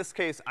 and in this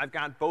case, I've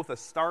got both a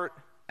start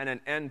and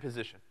an end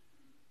position.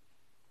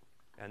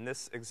 And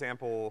this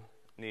example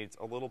needs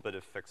a little bit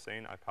of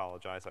fixing. I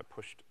apologize. I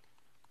pushed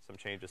some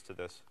changes to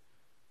this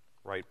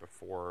right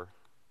before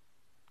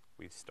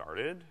we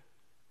started.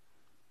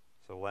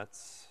 So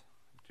let's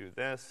do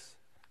this,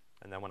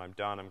 and then when I'm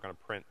done, I'm going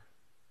to print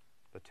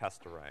the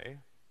test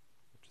array.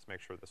 Just make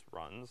sure this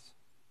runs.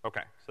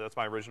 Okay, so that's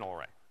my original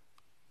array.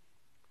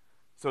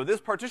 So this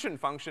partition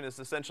function is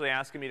essentially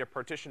asking me to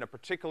partition a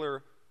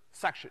particular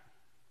section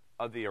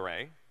of the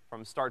array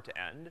from start to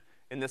end.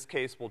 In this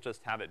case, we'll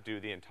just have it do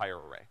the entire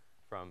array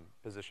from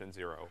position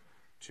 0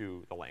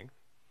 to the length.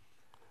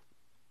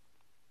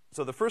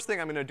 So the first thing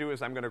I'm gonna do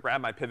is I'm gonna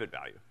grab my pivot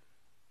value.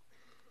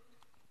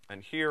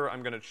 And here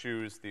I'm gonna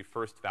choose the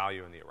first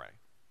value in the array.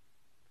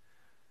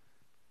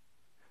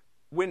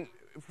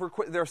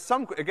 there's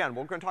some, again,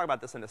 we're gonna talk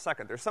about this in a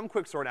second, there's some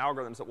quicksort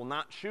algorithms that will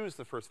not choose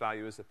the first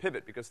value as a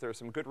pivot because there are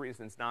some good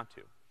reasons not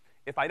to.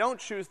 If I don't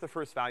choose the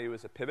first value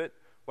as a pivot,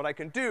 what I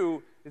can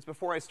do is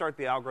before I start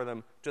the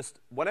algorithm, just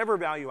whatever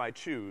value I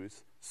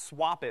choose,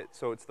 swap it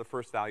so it's the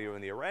first value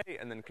in the array,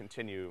 and then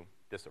continue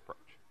this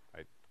approach,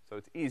 right? So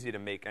it's easy to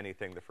make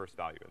anything the first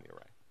value in the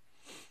array.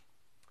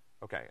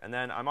 Okay, and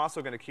then I'm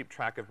also gonna keep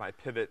track of my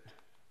pivot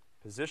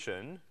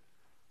position,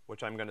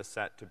 which I'm gonna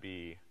set to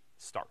be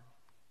start.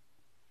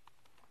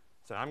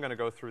 So I'm gonna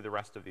go through the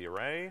rest of the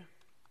array.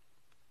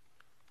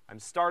 I'm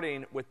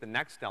starting with the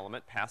next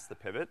element past the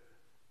pivot.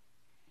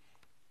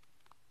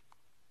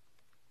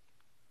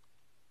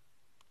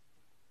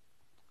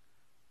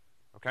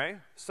 Okay,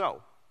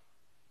 so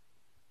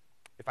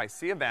if I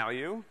see a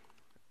value,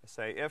 I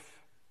say if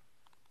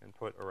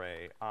input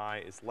array I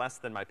is less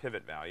than my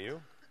pivot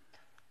value,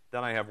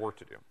 then I have work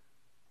to do.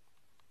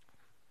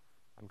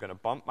 I'm gonna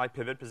bump my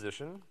pivot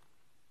position,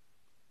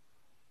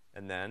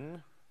 and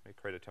then let me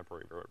create a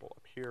temporary variable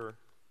up here.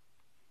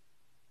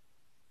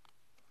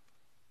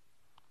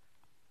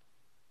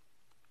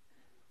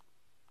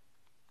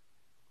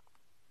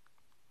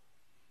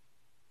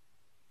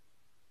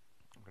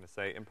 I'm gonna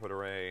say input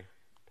array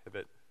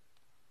pivot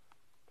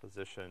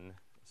position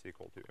is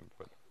equal to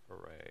input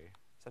array.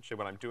 Essentially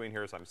what I'm doing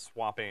here is I'm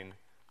swapping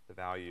the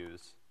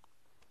values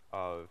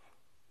of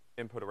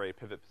input array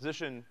pivot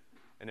position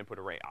and input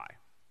array I.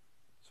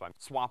 So I'm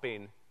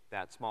swapping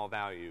that small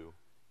value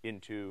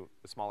into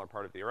the smaller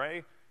part of the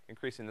array,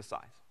 increasing the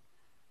size.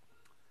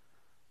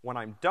 When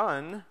I'm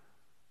done,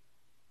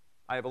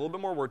 I have a little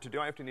bit more work to do.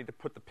 I need to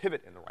put the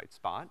pivot in the right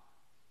spot.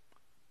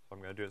 So what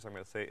I'm gonna do is I'm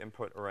gonna say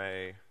input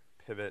array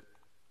pivot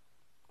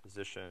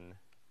position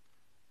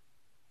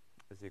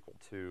is equal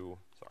to,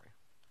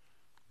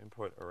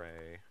 input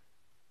array.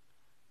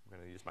 I'm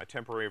gonna use my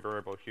temporary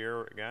variable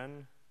here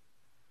again.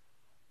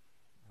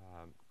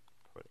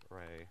 Put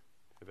array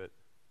pivot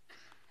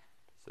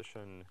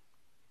position.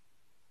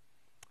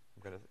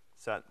 I'm gonna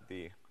set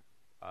the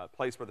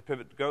place where the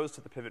pivot goes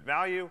to the pivot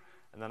value,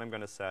 and then I'm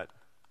gonna set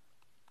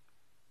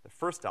the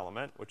first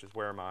element, which is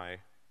where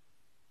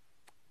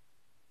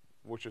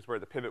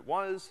the pivot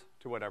was,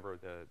 to whatever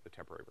the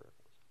temporary variable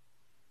is.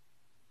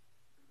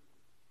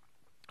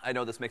 I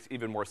know this makes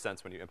even more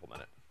sense when you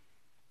implement it.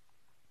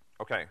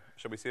 Okay,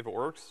 shall we see if it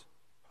works?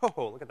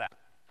 Oh, look at that.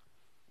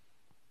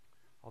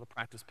 All the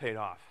practice paid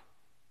off.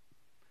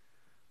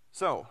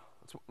 So,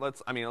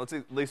 let's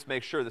at least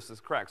make sure this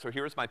is correct. So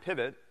here's my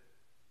pivot,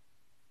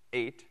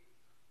 8.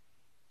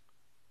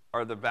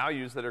 Are the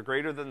values that are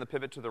greater than the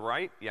pivot to the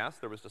right? Yes,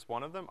 there was just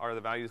one of them. Are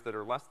the values that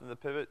are less than the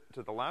pivot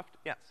to the left?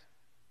 Yes.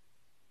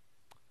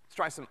 Let's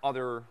try some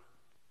other,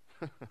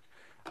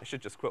 I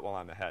should just quit while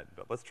I'm ahead,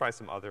 but let's try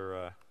some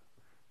other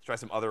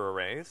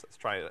arrays. Let's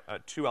try a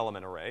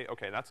 2-element array.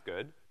 Okay, that's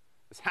good.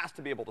 This has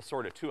to be able to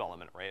sort a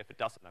 2-element array. If it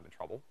doesn't, I'm in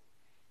trouble.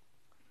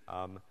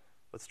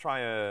 Let's try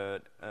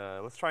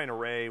an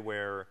array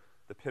where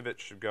the pivot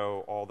should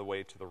go all the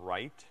way to the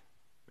right.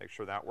 Make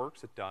sure that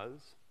works. It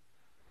does.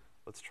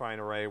 Let's try an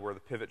array where the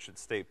pivot should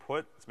stay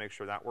put. Let's make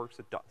sure that works.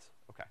 It does.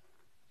 Okay.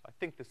 So I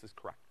think this is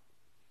correct.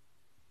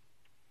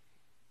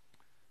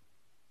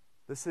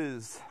 This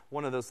is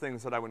one of those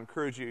things that I would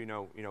encourage you,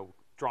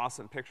 draw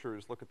some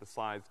pictures, look at the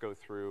slides, go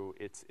through.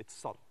 It's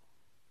subtle.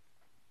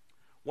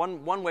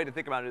 One way to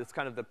think about it is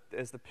kind of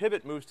as the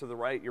pivot moves to the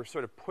right, you're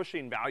sort of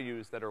pushing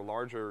values that are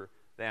larger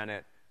than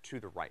it to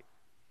the right.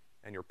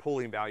 And you're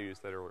pulling values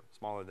that are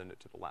smaller than it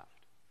to the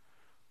left.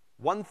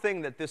 One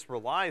thing that this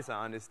relies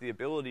on is the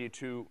ability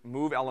to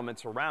move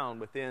elements around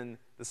within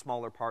the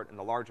smaller part and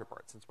the larger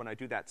part. Since when I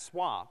do that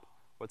swap,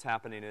 what's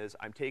happening is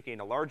I'm taking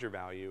a larger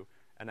value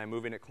and I'm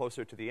moving it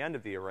closer to the end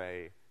of the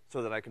array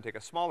so that I can take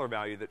a smaller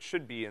value that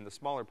should be in the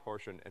smaller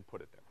portion and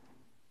put it there.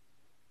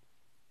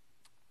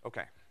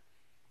 Okay.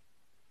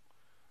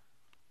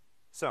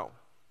 So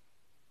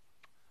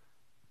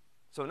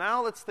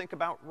now let's think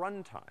about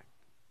runtime.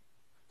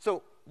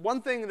 So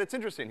one thing that's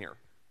interesting here,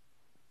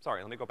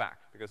 sorry, let me go back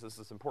because this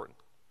is important.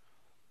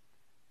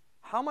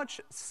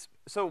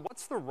 So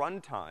what's the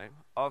runtime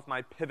of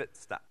my pivot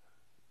step?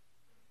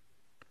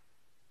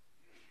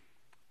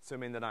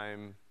 Assuming that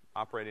I'm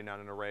operating on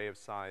an array of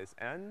size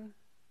n?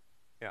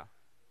 Yeah.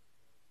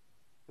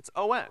 It's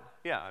O(n).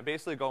 Yeah, I'm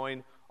basically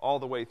going all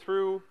the way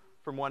through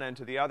from one end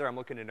to the other. I'm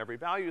looking at every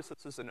value, so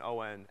this is an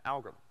O(n)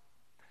 algorithm.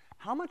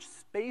 How much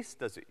space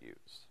does it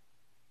use?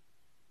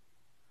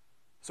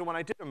 So when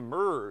I did a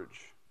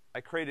merge,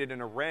 I created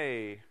an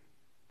array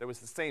that was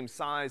the same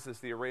size as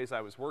the arrays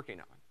I was working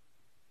on.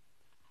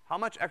 How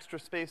much extra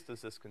space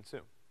does this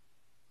consume?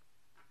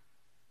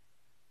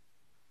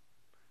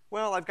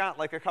 Well, I've got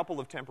like a couple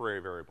of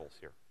temporary variables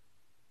here.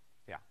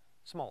 Yeah,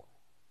 smaller.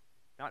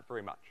 Not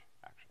very much,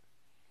 actually.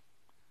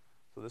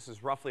 So this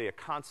is roughly a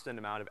constant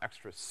amount of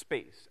extra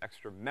space,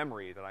 extra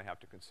memory that I have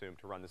to consume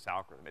to run this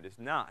algorithm. It is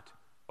not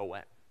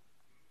O(n).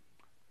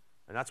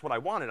 And that's what I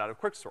wanted out of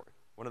Quicksort.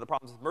 One of the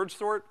problems with merge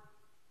sort,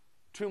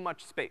 too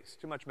much space,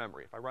 too much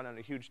memory. If I run on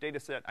a huge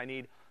data set, I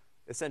need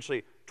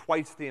essentially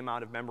twice the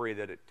amount of memory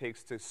that it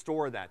takes to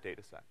store that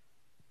data set.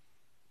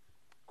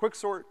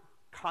 Quicksort,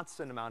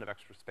 constant amount of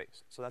extra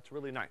space. So that's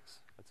really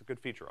nice. That's a good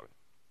feature of it.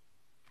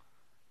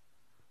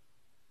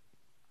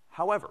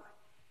 However,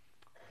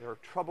 there are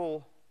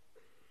troubles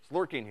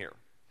lurking here.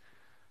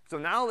 So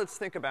now let's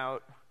think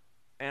about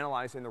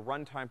analyzing the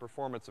runtime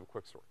performance of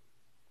Quicksort.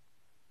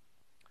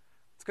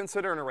 Let's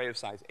consider an array of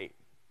size 8.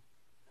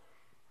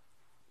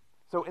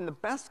 So in the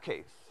best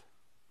case,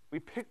 we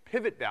pick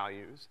pivot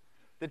values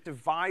that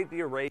divide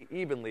the array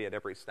evenly at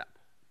every step.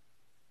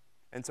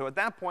 And so at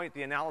that point,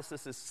 the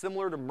analysis is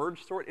similar to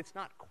merge sort. It's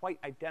not quite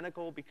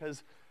identical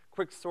because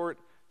Quicksort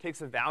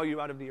takes a value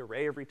out of the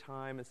array every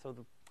time, and so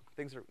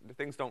the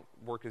things don't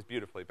work as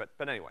beautifully. But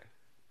anyway,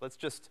 let's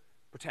just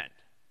pretend.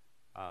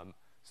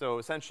 So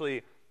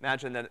essentially,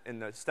 imagine that in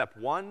the step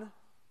 1,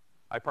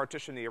 I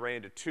partition the array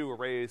into 2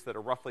 arrays that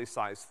are roughly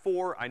size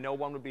 4. I know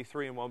one would be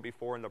 3 and one would be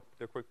 4, and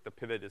the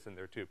pivot is in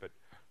there too, but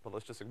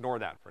let's just ignore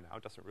that for now.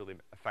 It doesn't really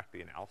affect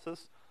the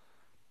analysis.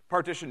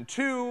 Partition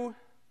 2,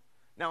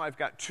 now I've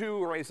got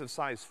 2 arrays of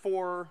size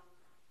 4,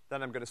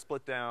 then I'm gonna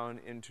split down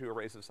into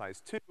arrays of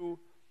size 2,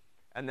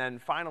 and then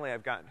finally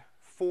I've got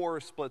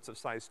 4 splits of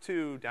size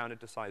 2 down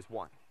into size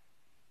 1.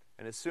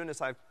 And as soon as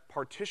I've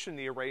partitioned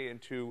the array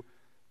into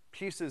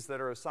pieces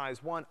that are of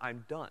size 1,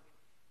 I'm done.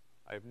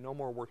 I have no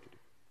more work to do.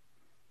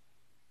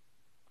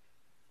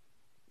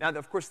 Now,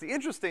 of course, the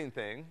interesting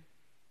thing,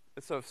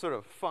 it's a sort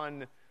of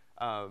fun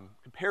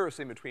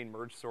comparison between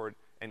merge sort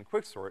and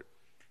quicksort.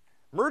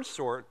 Merge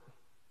sort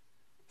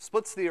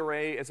splits the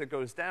array as it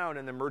goes down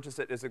and then merges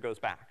it as it goes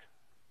back.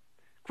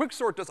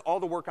 Quicksort does all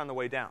the work on the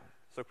way down.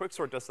 So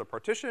Quicksort does the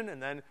partition,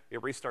 and then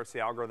it restarts the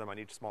algorithm on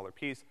each smaller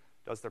piece,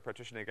 does the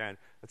partition again.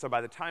 And so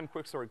by the time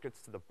Quicksort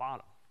gets to the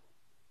bottom,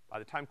 by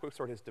the time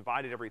Quicksort has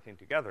divided everything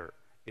together,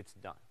 it's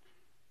done.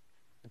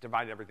 It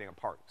divided everything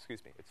apart,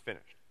 excuse me, it's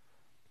finished.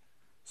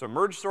 So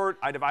merge sort,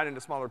 I divide into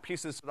smaller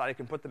pieces so that I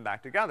can put them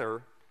back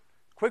together.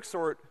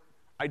 Quicksort,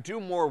 I do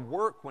more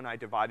work when I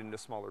divide into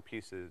smaller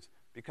pieces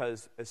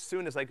because as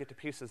soon as I get to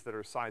pieces that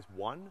are size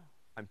 1,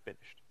 I'm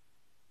finished.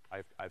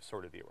 I've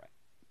sorted the array.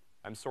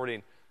 I'm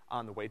sorting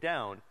on the way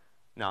down,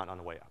 not on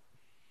the way up.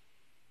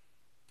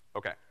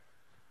 Okay.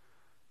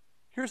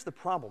 Here's the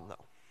problem,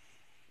 though.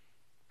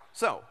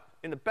 So,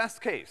 in the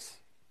best case,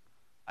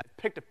 I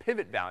picked a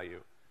pivot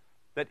value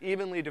that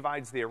evenly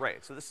divides the array.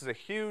 So this is a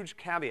huge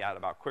caveat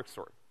about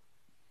Quicksort.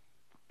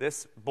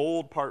 This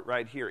bold part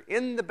right here.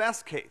 In the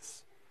best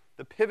case,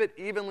 the pivot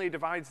evenly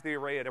divides the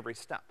array at every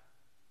step.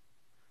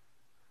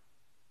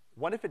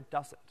 What if it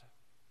doesn't?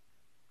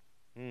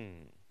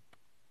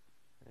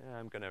 Yeah,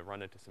 I'm gonna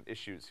run into some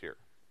issues here.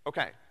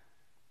 Okay.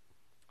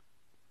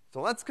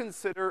 So let's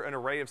consider an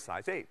array of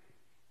size 8.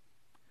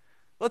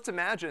 Let's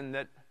imagine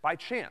that by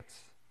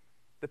chance,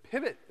 the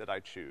pivot that I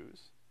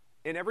choose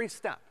in every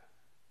step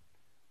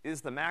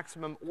is the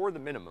maximum or the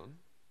minimum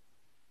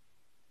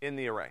in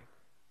the array.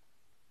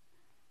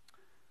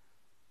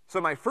 So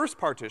my first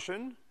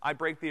partition, I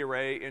break the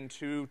array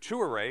into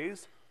 2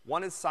 arrays.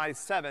 One is size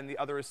 7, the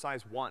other is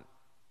size 1.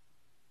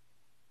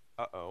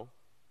 Uh-oh.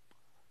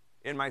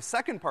 In my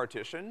second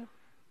partition,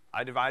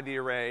 I divide the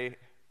array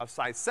of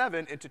size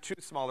 7 into 2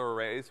 smaller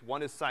arrays.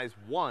 One is size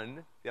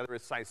 1, the other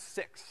is size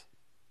 6.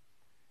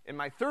 In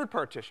my third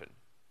partition,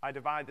 I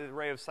divide the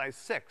array of size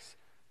 6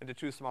 into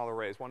 2 smaller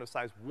arrays. One of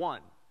size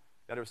 1,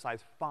 the other of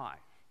size 5.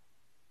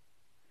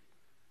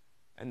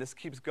 And this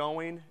keeps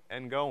going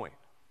and going.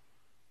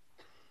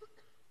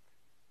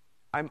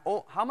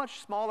 How much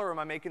smaller am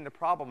I making the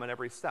problem at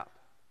every step?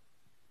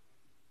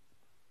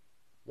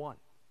 1.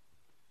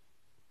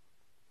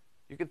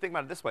 You can think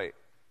about it this way.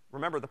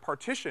 Remember, the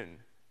partition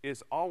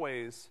is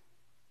always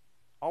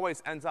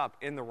ends up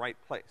in the right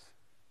place.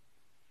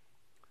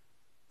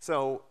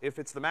 So if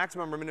it's the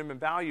maximum or minimum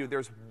value,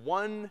 there's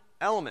one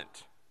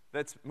element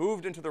that's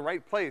moved into the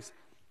right place,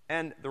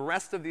 and the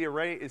rest of the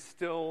array is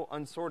still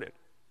unsorted.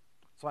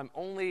 So I'm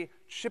only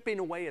chipping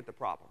away at the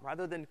problem.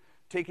 Rather than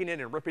taking it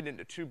and ripping it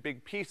into 2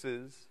 big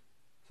pieces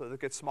so that it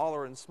gets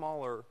smaller and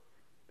smaller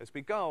as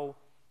we go,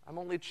 I'm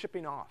only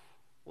chipping off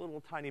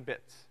little tiny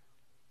bits.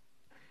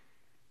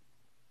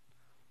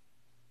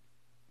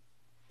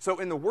 So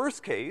in the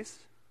worst case,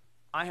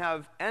 I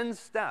have n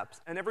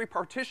steps, and every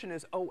partition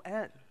is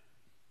O(n).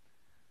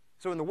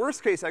 So in the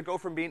worst case, I go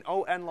from being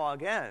O(n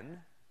log n),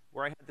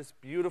 where I had this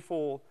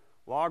beautiful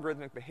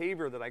logarithmic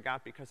behavior that I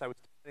got because I was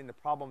dividing the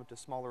problem into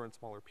smaller and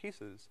smaller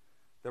pieces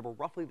that were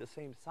roughly the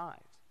same size.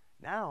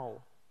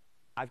 Now,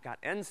 I've got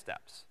n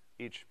steps,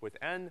 each with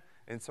n,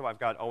 and so I've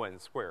got O(n)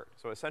 squared.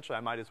 So essentially,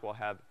 I might as well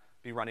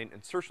be running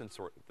insertion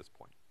sort at this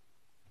point.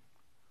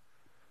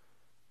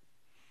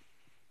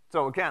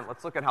 So again,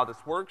 let's look at how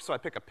this works. So I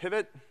pick a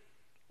pivot.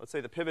 Let's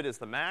say the pivot is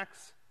the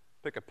max.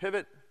 Pick a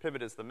pivot.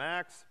 Pivot is the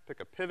max. Pick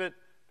a pivot.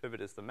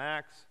 Pivot is the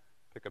max.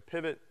 Pick a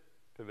pivot.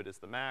 Pivot is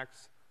the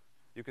max.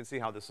 You can see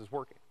how this is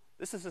working.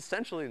 This is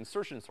essentially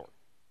insertion sort,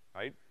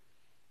 right?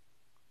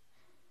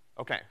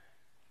 Okay.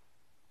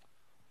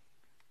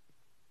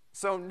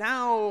 So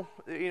now,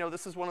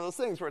 this is one of those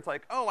things where it's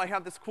like, oh, I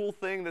have this cool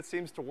thing that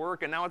seems to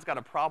work, and now it's got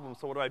a problem,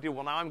 so what do I do?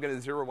 Well, now I'm gonna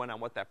zero in on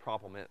what that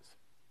problem is.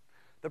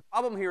 The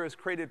problem here is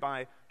created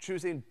by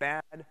choosing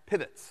bad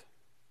pivots.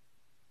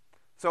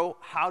 So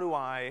how do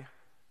I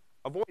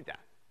avoid that?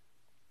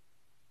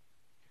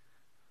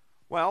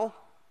 Well,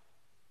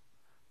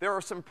 there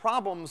are some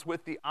problems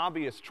with the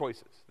obvious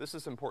choices. This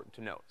is important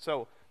to note.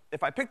 So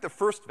if I pick the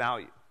first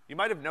value, you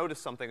might have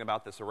noticed something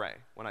about this array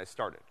when I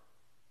started,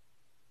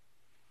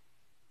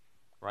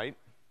 right?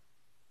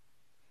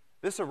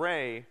 This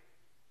array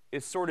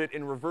is sorted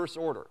in reverse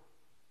order.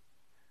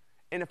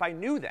 And if I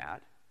knew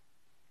that,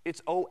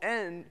 it's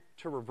O(n)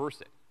 to reverse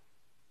it.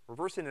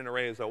 Reversing an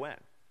array is O(n).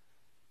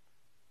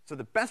 So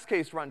the best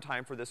case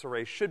runtime for this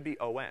array should be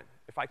O(n).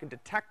 If I can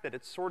detect that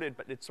it's sorted,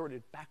 but it's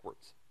sorted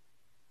backwards.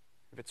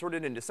 If it's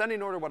sorted in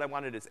descending order, what I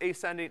wanted is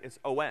ascending, it's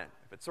O(n).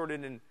 If it's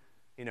sorted in,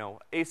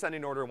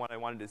 ascending order, and what I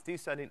wanted is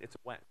descending, it's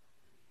O(n).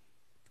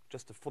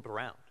 Just to flip it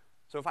around.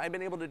 So if I had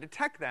been able to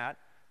detect that,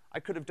 I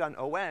could have done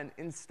O(n).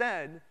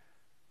 Instead,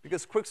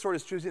 because Quicksort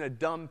is choosing a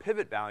dumb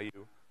pivot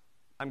value,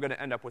 I'm gonna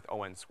end up with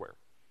O(n) squared.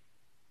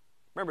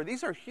 Remember,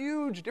 these are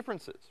huge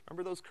differences.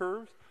 Remember those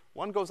curves?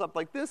 One goes up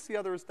like this, the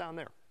other is down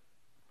there.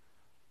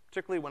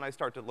 Particularly when I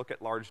start to look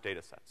at large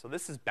data sets. So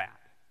this is bad.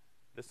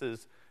 This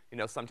is,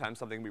 sometimes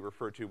something we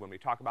refer to when we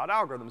talk about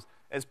algorithms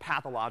as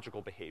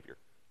pathological behavior.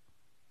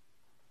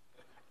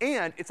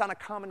 And it's on a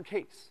common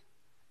case.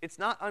 It's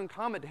not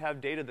uncommon to have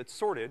data that's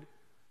sorted.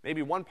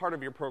 Maybe one part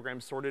of your program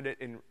sorted it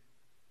in,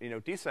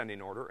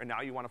 descending order, and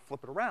now you want to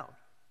flip it around.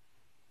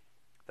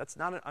 That's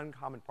not an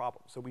uncommon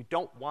problem. So we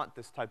don't want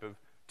this type of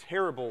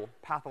terrible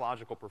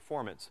pathological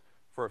performance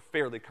for a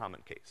fairly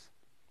common case.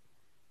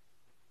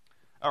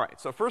 All right,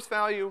 so first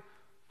value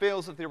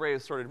fails if the array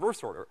is sorted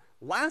reverse order.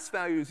 Last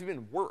value is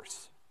even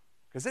worse,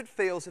 because it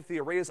fails if the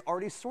array is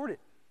already sorted.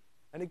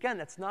 And again,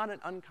 that's not an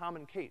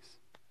uncommon case.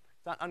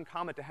 It's not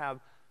uncommon to have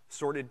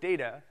sorted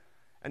data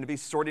and to be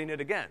sorting it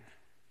again,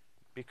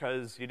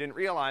 because you didn't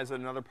realize that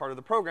another part of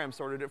the program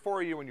sorted it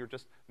for you and you're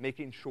just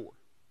making sure.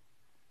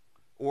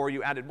 Or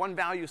you added one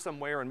value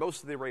somewhere and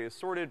most of the array is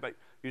sorted, but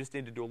you just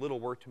need to do a little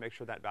work to make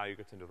sure that value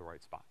gets into the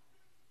right spot.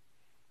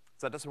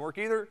 So that doesn't work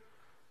either.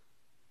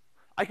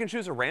 I can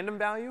choose a random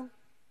value.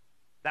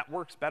 That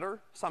works better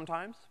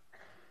sometimes.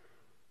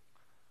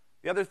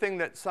 The other thing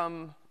that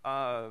some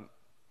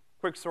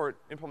Quicksort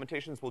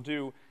implementations will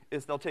do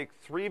is they'll take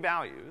 3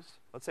 values.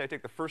 Let's say I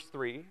take the first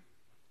 3,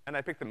 and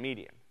I pick the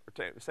median.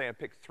 Or say I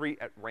pick 3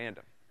 at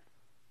random,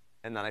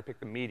 and then I pick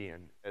the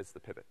median as the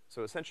pivot.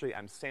 So essentially,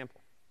 I'm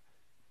sampling.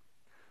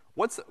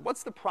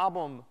 What's the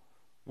problem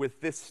with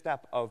this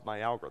step of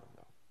my algorithm,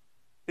 though?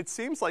 It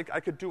seems like I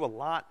could do a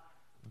lot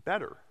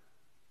better.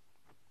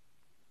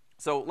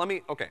 So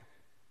okay,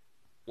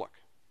 look.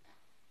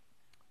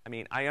 I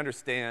mean, I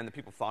understand that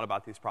people thought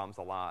about these problems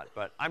a lot,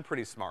 but I'm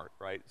pretty smart,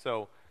 right?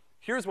 So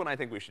here's what I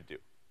think we should do.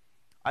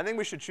 I think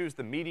we should choose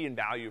the median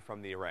value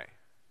from the array.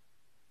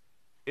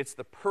 It's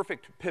the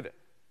perfect pivot,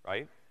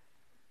 right?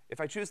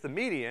 If I choose the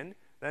median,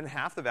 then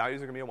half the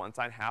values are gonna be on one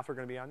side, half are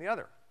gonna be on the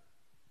other.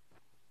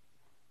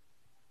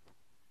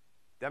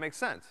 That makes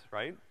sense,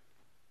 right?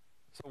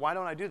 So why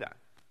don't I do that?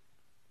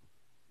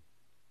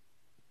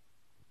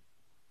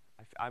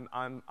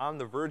 I'm on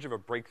the verge of a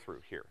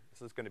breakthrough here.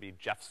 This is gonna be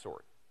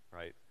Quicksort,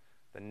 right?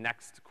 The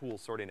next cool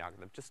sorting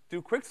algorithm. Just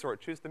do Quicksort,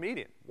 choose the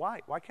median.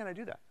 Why? Why can't I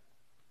do that?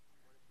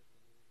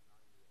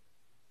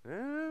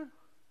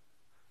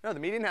 No, the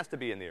median has to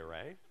be in the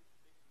array.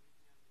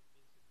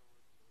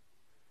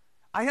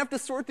 I have to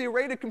sort the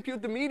array to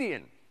compute the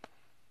median.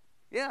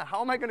 Yeah,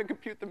 how am I gonna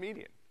compute the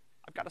median?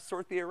 I've gotta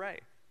sort the array.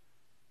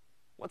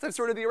 Once I've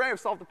sorted the array, I've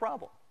solved the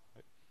problem.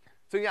 Right?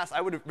 So yes,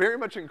 I would very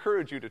much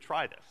encourage you to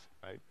try this,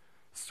 right?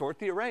 Sort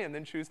the array and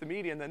then choose the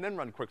median and then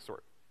run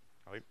Quicksort,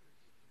 right?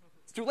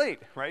 It's too late,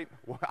 right?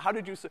 How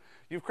did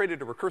you've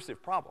created a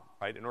recursive problem,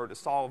 right? In order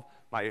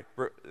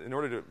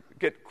to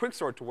get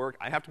Quicksort to work,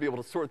 I have to be able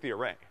to sort the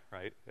array,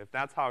 right? If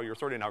that's how your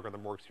sorting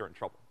algorithm works, you're in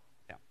trouble.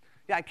 Yeah.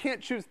 Yeah, I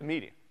can't choose the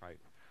median, right?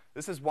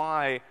 This is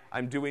why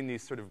I'm doing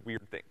these sort of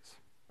weird things,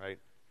 right?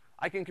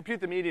 I can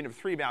compute the median of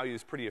 3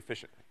 values pretty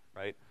efficiently,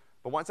 right?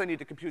 But once I need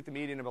to compute the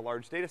median of a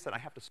large data set, I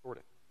have to sort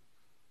it.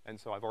 And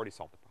so I've already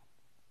solved the problem.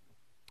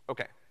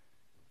 Okay.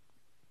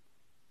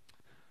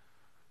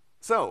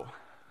 So,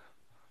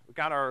 we've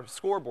got our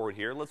scoreboard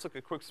here. Let's look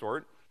at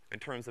Quicksort in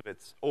terms of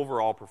its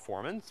overall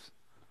performance.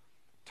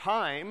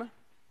 Time,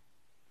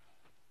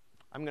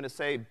 I'm gonna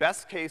say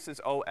best case is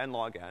O(n)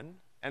 log n.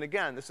 And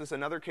again, this is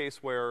another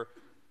case where,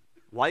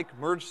 like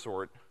merge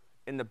sort,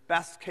 in the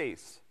best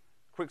case,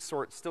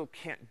 Quicksort still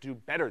can't do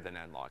better than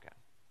n log n.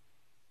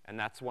 And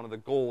that's one of the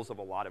goals of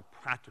a lot of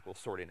practical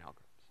sorting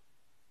algorithms.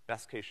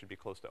 Best case should be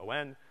close to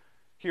O(n).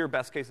 Here,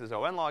 best case is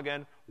O(n) log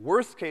n.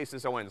 Worst case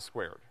is O(n)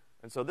 squared.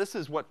 And so this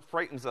is what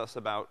frightens us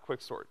about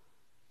Quicksort,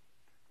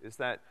 is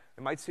that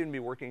it might seem to be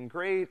working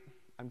great.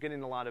 I'm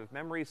getting a lot of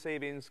memory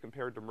savings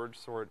compared to merge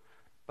sort,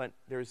 but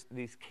there's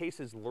these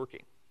cases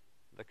lurking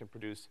that can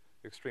produce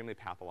extremely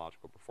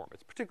pathological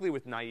performance, particularly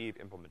with naive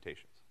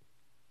implementations.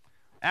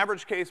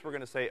 Average case, we're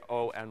gonna say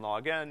O(n)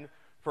 log n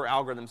for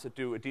algorithms that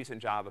do a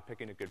decent job of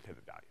picking a good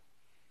pivot value.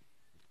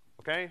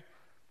 Okay?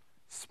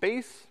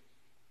 Space,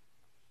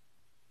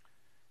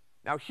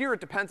 Now here it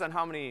depends on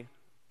how many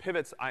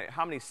pivots,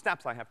 how many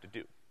steps I have to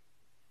do.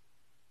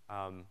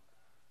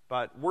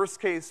 But worst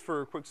case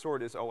for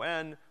Quicksort is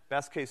O(n),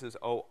 best case is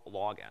O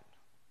log n,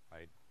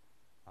 right?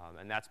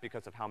 And that's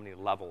because of how many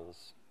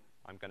levels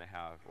I'm gonna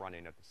have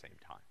running at the same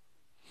time.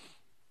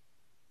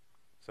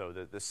 So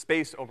the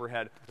space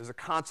overhead, there's a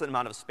constant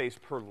amount of space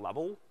per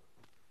level.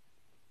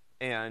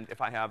 And if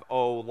I have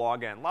O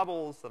log n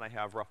levels, then I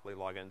have roughly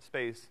log n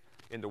space.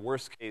 In the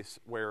worst case,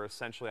 where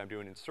essentially I'm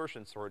doing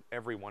insertion sort,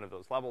 every one of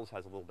those levels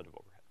has a little bit of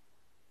overhead.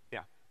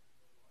 Yeah?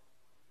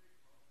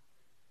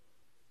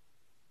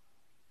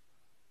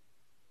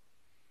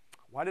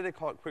 Why do they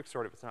call it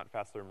Quicksort if it's not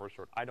faster than merge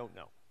sort? I don't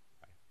know.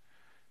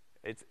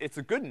 Right? It's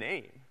a good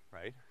name,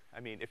 right? I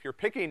mean, if you're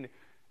picking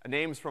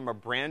names from a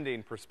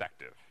branding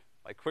perspective,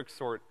 like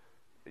Quicksort,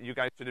 you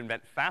guys should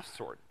invent fast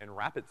sort and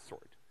rapid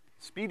sort,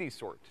 speedy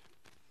sort,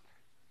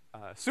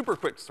 super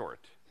quick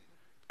sort,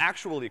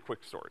 actually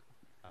quick sort.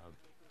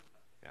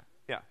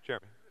 Yeah,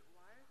 Jeremy.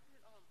 Why is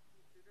it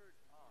considered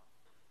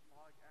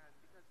log n?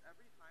 Because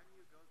every time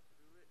you go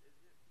through it,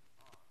 doesn't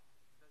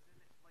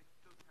it, like,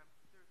 so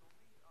there's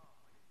only,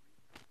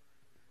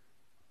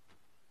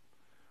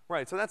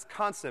 Right, so that's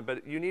constant,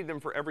 but you need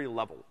them for every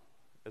level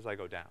as I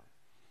go down.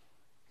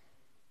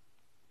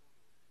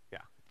 Yeah.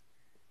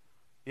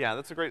 Yeah,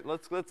 that's a great,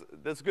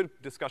 that's a good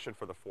discussion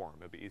for the forum.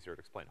 It'd be easier to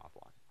explain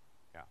offline.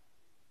 Yeah.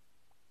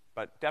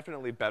 But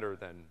definitely better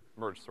than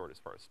merge sort as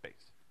far as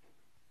space.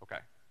 Okay.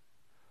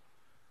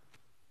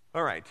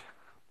 All right.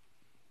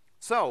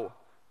 So,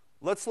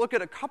 let's look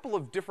at a couple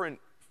of different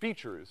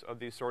features of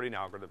these sorting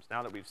algorithms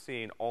now that we've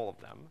seen all of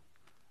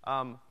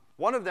them.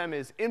 One of them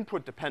is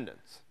input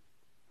dependence.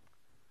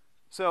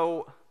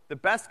 So, the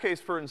best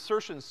case for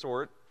insertion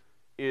sort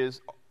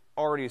is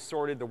already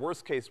sorted. The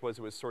worst case was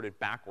it was sorted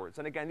backwards.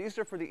 And again, these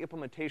are for the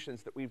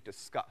implementations that we've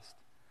discussed.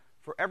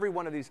 For every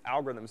one of these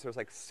algorithms, there's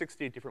like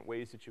 60 different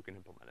ways that you can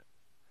implement it.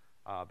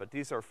 But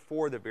these are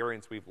for the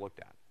variants we've looked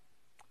at.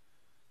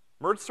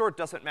 Merge sort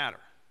doesn't matter.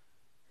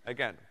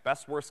 Again,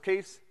 best worst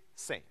case,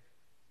 same.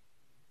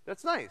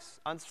 That's nice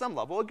on some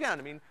level. Again,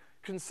 I mean,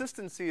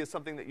 consistency is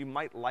something that you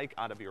might like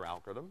out of your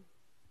algorithm.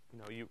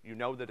 You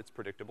know that it's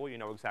predictable. You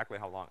know exactly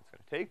how long it's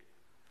gonna take.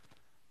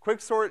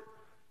 Quicksort,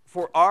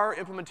 for our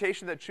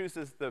implementation that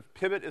chooses the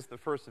pivot as the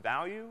first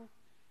value,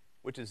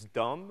 which is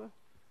dumb,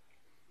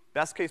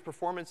 best case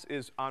performance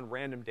is on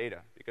random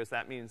data, because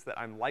that means that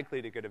I'm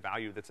likely to get a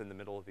value that's in the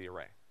middle of the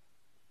array.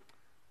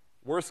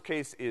 Worst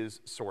case is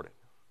sorted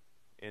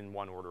in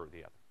one order or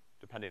the other,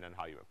 depending on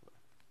how you implement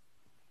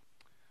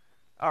it.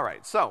 All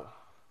right, so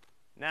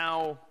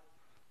now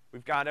we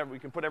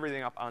can put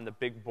everything up on the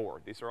big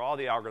board. These are all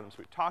the algorithms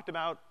we've talked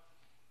about.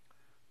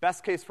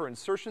 Best case for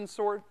insertion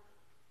sort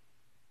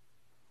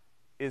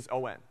is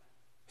O(n).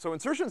 So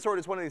insertion sort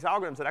is one of these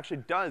algorithms that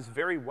actually does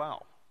very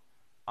well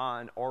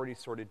on already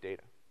sorted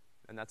data.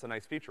 And that's a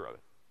nice feature of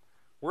it.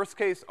 Worst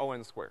case,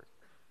 O(n) squared.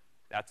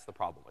 That's the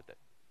problem with it.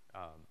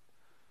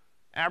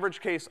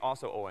 Average case,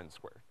 also O(n)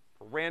 squared.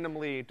 For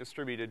randomly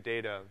distributed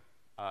data,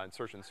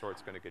 insertion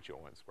sort's gonna get you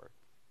O(n) squared.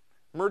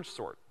 Merge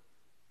sort.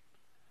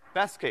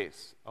 Best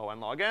case, O(n)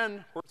 log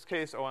n. Worst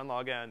case, O(n)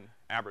 log n.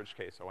 Average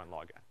case, O(n)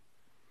 log n.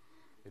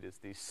 It is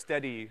the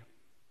steady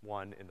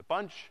one in the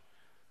bunch.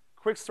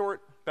 Quicksort,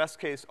 best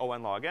case,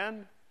 O(n) log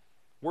n.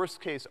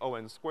 Worst case,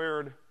 O(n)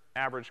 squared.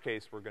 Average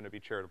case, we're gonna be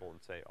charitable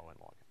and say O(n)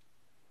 log n.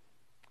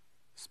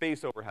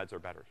 Space overheads are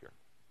better here.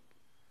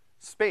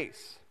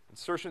 Space.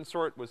 Insertion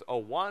sort was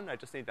O(1). I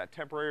just need that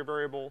temporary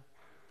variable.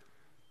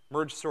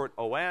 Merge sort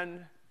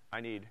O(n). I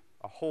need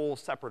a whole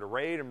separate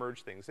array to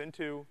merge things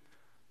into.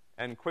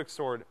 And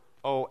quicksort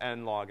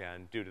O(n) log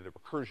n due to the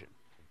recursion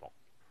involved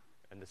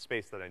and the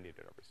space that I need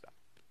at every step.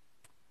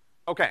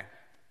 Okay.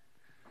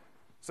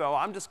 So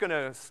I'm just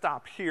gonna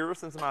stop here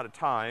since I'm out of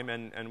time,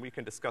 and we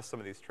can discuss some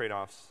of these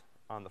trade-offs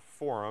on the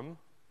forum.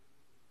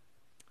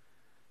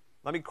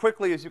 Let me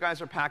quickly, as you guys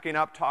are packing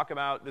up, talk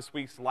about this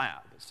week's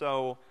lab.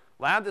 So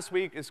lab this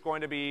week is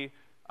going to be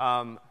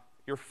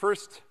your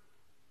first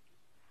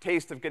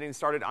taste of getting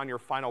started on your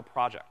final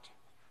project.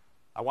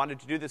 I wanted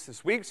to do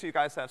this week so you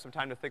guys have some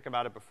time to think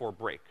about it before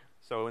break.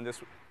 So in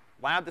this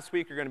lab this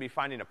week, you're gonna be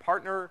finding a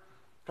partner,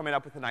 coming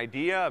up with an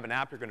idea of an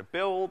app you're gonna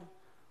build.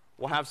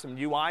 We'll have some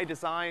UI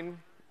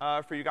design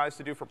for you guys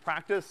to do for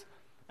practice,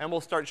 and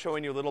we'll start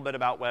showing you a little bit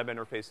about web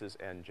interfaces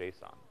and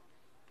JSON.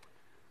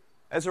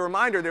 As a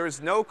reminder, there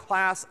is no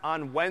class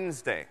on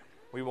Wednesday.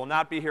 We will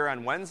not be here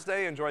on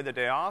Wednesday. Enjoy the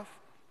day off.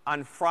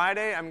 On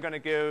Friday, I'm gonna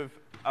give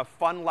a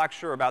fun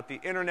lecture about the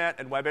internet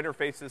and web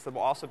interfaces that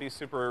will also be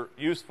super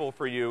useful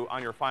for you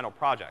on your final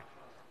project.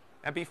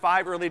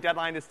 MP5 early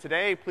deadline is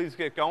today. Please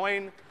get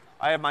going.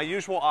 I have my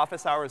usual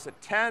office hours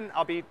at 10.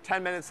 I'll be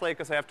 10 minutes late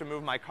because I have to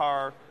move my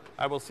car.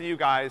 I will see you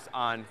guys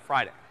on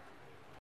Friday.